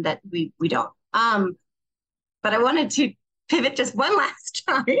the one that we don't. But I wanted to pivot just one last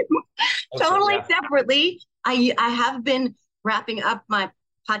time, totally separately. I have been wrapping up my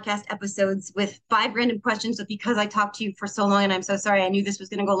podcast episodes with 5 random questions. So because I talked to you for so long, and I'm so sorry, I knew this was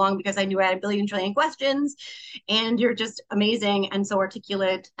going to go long because I knew I had a billion trillion questions, and you're just amazing and so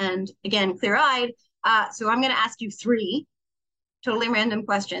articulate and, again, clear-eyed. So I'm going to ask you 3 totally random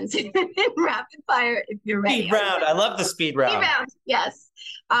questions in rapid fire if you're ready. Speed round. I love the speed round. Speed round, yes.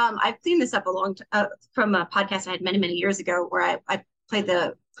 I've cleaned this up from a podcast I had many, many years ago where I played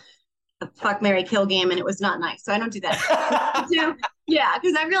the fuck, marry, kill game, and it was not nice. So I don't do that. Yeah,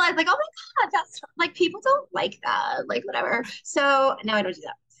 because I realized, like, oh my God, that's like, people don't like that, like, whatever. So now I don't do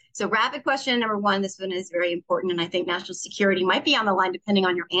that. So rapid question number 1, this one is very important, and I think national security might be on the line depending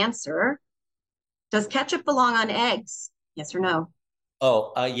on your answer. Does ketchup belong on eggs? Yes or no?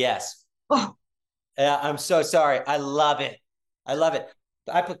 Oh, yes. Oh, I'm so sorry. I love it. I love it.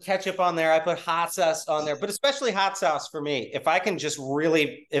 I put ketchup on there. I put hot sauce on there, but especially hot sauce for me. If I can just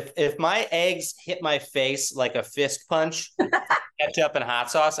really, if my eggs hit my face like a fist punch, ketchup and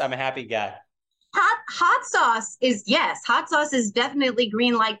hot sauce, I'm a happy guy. Hot sauce is, yes. Hot sauce is definitely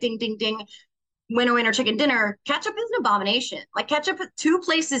green light, ding, ding, ding. Winner, winner, chicken dinner. Ketchup is an abomination. Like, ketchup, 2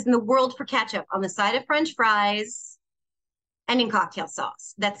 places in the world for ketchup: on the side of French fries and in cocktail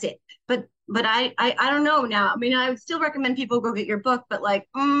sauce. That's it. But I don't know now. I mean, I would still recommend people go get your book, but like,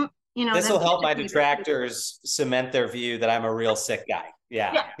 this will help my detractors cement their view that I'm a real sick guy.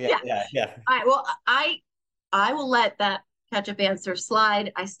 Yeah. All right. Well, I will let that ketchup answer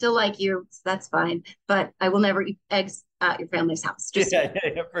slide. I still like you, so that's fine. But I will never eat eggs at your family's house. Yeah,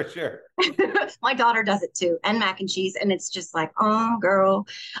 for sure. My daughter does it too, and mac and cheese, and it's just like, oh, girl.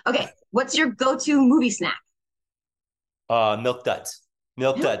 Okay, what's your go-to movie snack? Milk duds.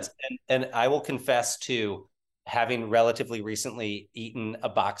 Milk duds. And I will confess to having relatively recently eaten a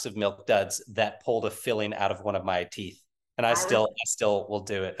box of milk duds that pulled a filling out of one of my teeth. And I still will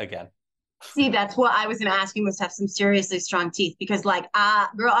do it again. See, that's what I was going to ask. You must have some seriously strong teeth because, like,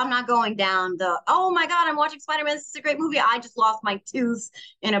 girl, I'm not going down oh my God, I'm watching Spider-Man. This is a great movie. I just lost my tooth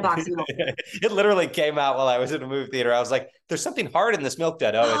in a box of milk. It literally came out while I was in a movie theater. I was like, there's something hard in this milk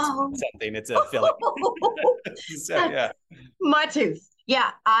dud. Oh, it's something. It's a filling. So, yeah. My tooth. Yeah,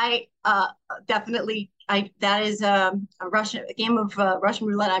 I definitely. That is a game of Russian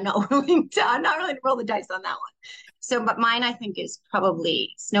roulette. I'm not willing to roll the dice on that one. So, but mine, I think, is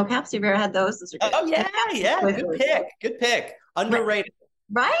probably snow caps. Have you ever had those? Those are good. Oh, yeah. Good pick. Underrated.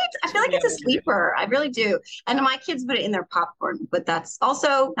 Right? I feel like it's a sleeper. I really do. And my kids put it in their popcorn, but that's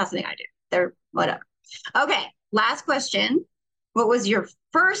also not something I do. They're whatever. Okay, last question. What was your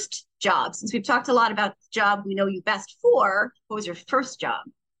first job? Since we've talked a lot about the job we know you best for, what was your first job?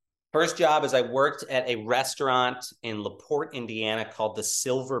 First job is I worked at a restaurant in LaPorte, Indiana called the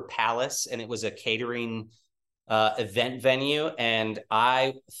Silver Palace, and it was a catering event venue. And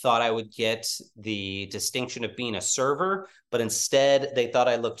I thought I would get the distinction of being a server, but instead they thought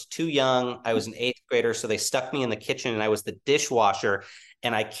I looked too young. I was an 8th grader, so they stuck me in the kitchen and I was the dishwasher.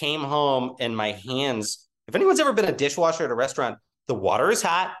 And I came home and my hands, if anyone's ever been a dishwasher at a restaurant, the water is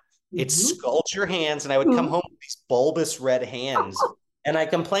hot, it scalds your hands, and I would come home with these bulbous red hands. And I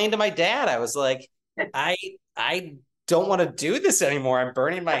complained to my dad. I was like, I don't want to do this anymore. I'm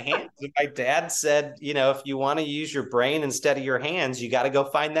burning my hands. And my dad said, if you want to use your brain instead of your hands, you got to go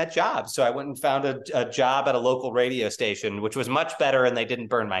find that job. So I went and found a job at a local radio station, which was much better, and they didn't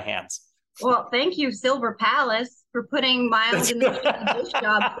burn my hands. Well, thank you, Silver Palace, for putting Miles in the dish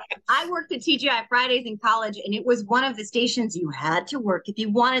job. I worked at TGI Fridays in college, and it was one of the stations you had to work if you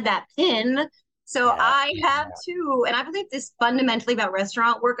wanted that pin. So I have too. And I believe this fundamentally about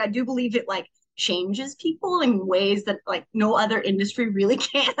restaurant work. I do believe it changes people in ways that no other industry really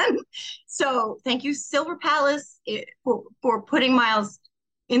can. So thank you, Silver Palace, for putting Miles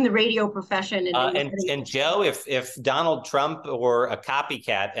in the radio profession. And Joe, if Donald Trump or a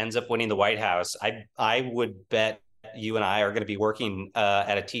copycat ends up winning the White House, I would bet you and I are going to be working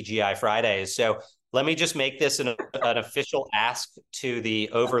at a TGI Fridays. So let me just make this an official ask to the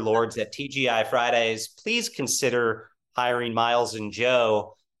overlords at TGI Fridays. Please consider hiring Miles and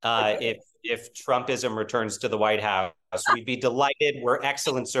Joe if Trumpism returns to the White House. We'd be delighted. We're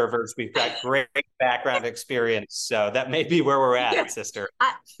excellent servers. We've got great background experience. So that may be where we're at, sister.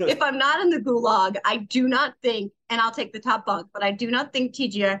 If I'm not in the gulag, I do not think, and I'll take the top bunk, but I do not think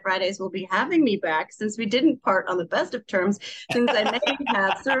TGI Fridays will be having me back since we didn't part on the best of terms, since I may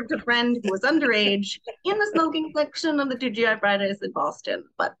have served a friend who was underage in the smoking section of the TGI Fridays in Boston.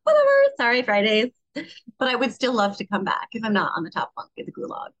 But whatever, sorry, Fridays. But I would still love to come back if I'm not on the top bunk in the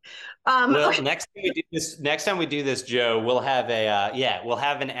gulag. Well, next time we do this, Joe, we'll have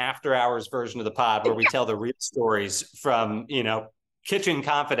an after hours version of the pod where we tell the real stories from Kitchen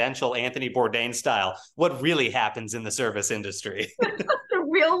Confidential, Anthony Bourdain style, what really happens in the service industry. The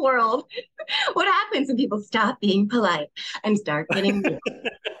real world. What happens when people stop being polite and start getting real?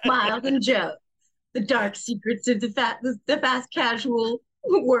 Miles and Joe, the dark secrets of the fast casual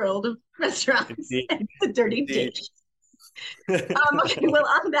world of restaurants and the dirty dish. Okay, well,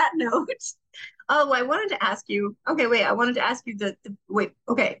 on that note, I wanted to ask you. Okay, wait. I wanted to ask you wait.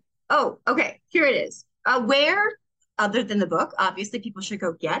 Okay. Oh, okay. Here it is. Where, other than the book, obviously people should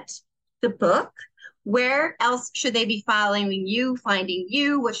go get the book. Where else should they be following you, finding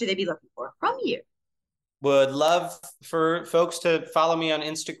you? What should they be looking for from you? Would love for folks to follow me on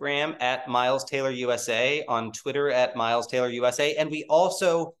Instagram at Miles Taylor USA, on Twitter at Miles Taylor USA. And we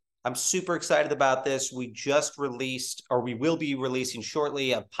also, I'm super excited about this. We just released, or we will be releasing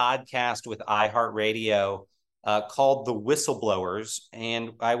shortly, a podcast with iHeartRadio called The Whistleblowers.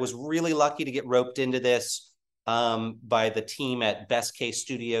 And I was really lucky to get roped into this by the team at Best Case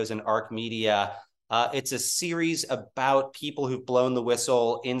Studios and Arc Media. It's a series about people who've blown the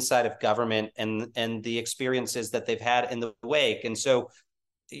whistle inside of government and the experiences that they've had in the wake. And so,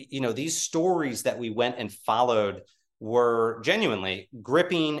 these stories that we went and followed were genuinely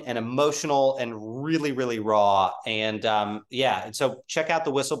gripping and emotional and really, really raw. And and so check out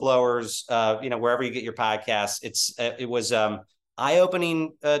The Whistleblowers, wherever you get your podcasts. It was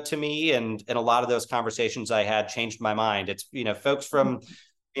eye-opening to me, and a lot of those conversations I had changed my mind. It's, folks from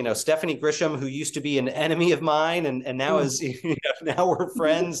Stephanie Grisham, who used to be an enemy of mine and now is, now we're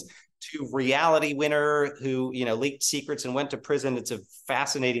friends, to reality winner who, leaked secrets and went to prison. It's a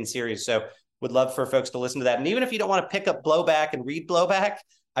fascinating series. So would love for folks to listen to that. And even if you don't want to pick up Blowback and read Blowback,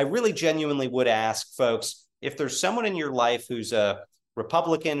 I really genuinely would ask folks, if there's someone in your life who's a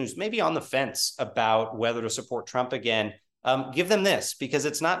Republican, who's maybe on the fence about whether to support Trump again, give them this, because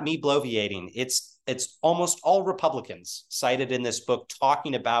it's not me bloviating. It's almost all Republicans cited in this book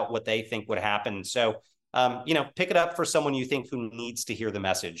talking about what they think would happen. So, pick it up for someone you think who needs to hear the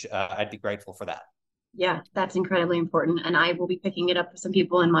message. I'd be grateful for that. Yeah, that's incredibly important. And I will be picking it up for some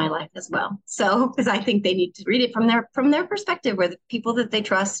people in my life as well. So, because I think they need to read it from their perspective, where the people that they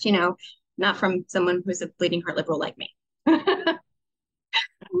trust, not from someone who's a bleeding heart liberal like me.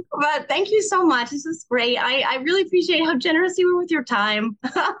 But thank you so much. This is great. I really appreciate how generous you were with your time.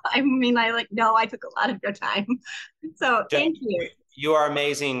 I mean, I took a lot of your time. So thank you. You are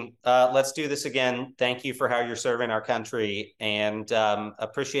amazing. Let's do this again. Thank you for how you're serving our country, and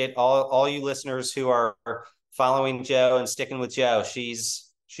appreciate all you listeners who are following Jo and sticking with Jo.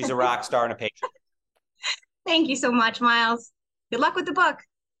 She's a rock star and a patriot. Thank you so much, Miles. Good luck with the book.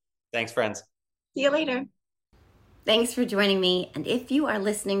 Thanks, friends. See you later. Thanks for joining me. And if you are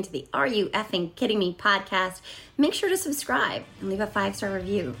listening to the Are You Effing Kidding Me podcast, make sure to subscribe and leave a 5-star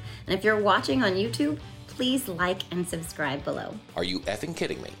review. And if you're watching on YouTube, please like and subscribe below. Are You Effing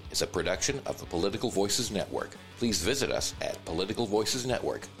Kidding Me is a production of the Political Voices Network. Please visit us at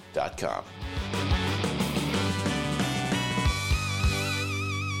politicalvoicesnetwork.com.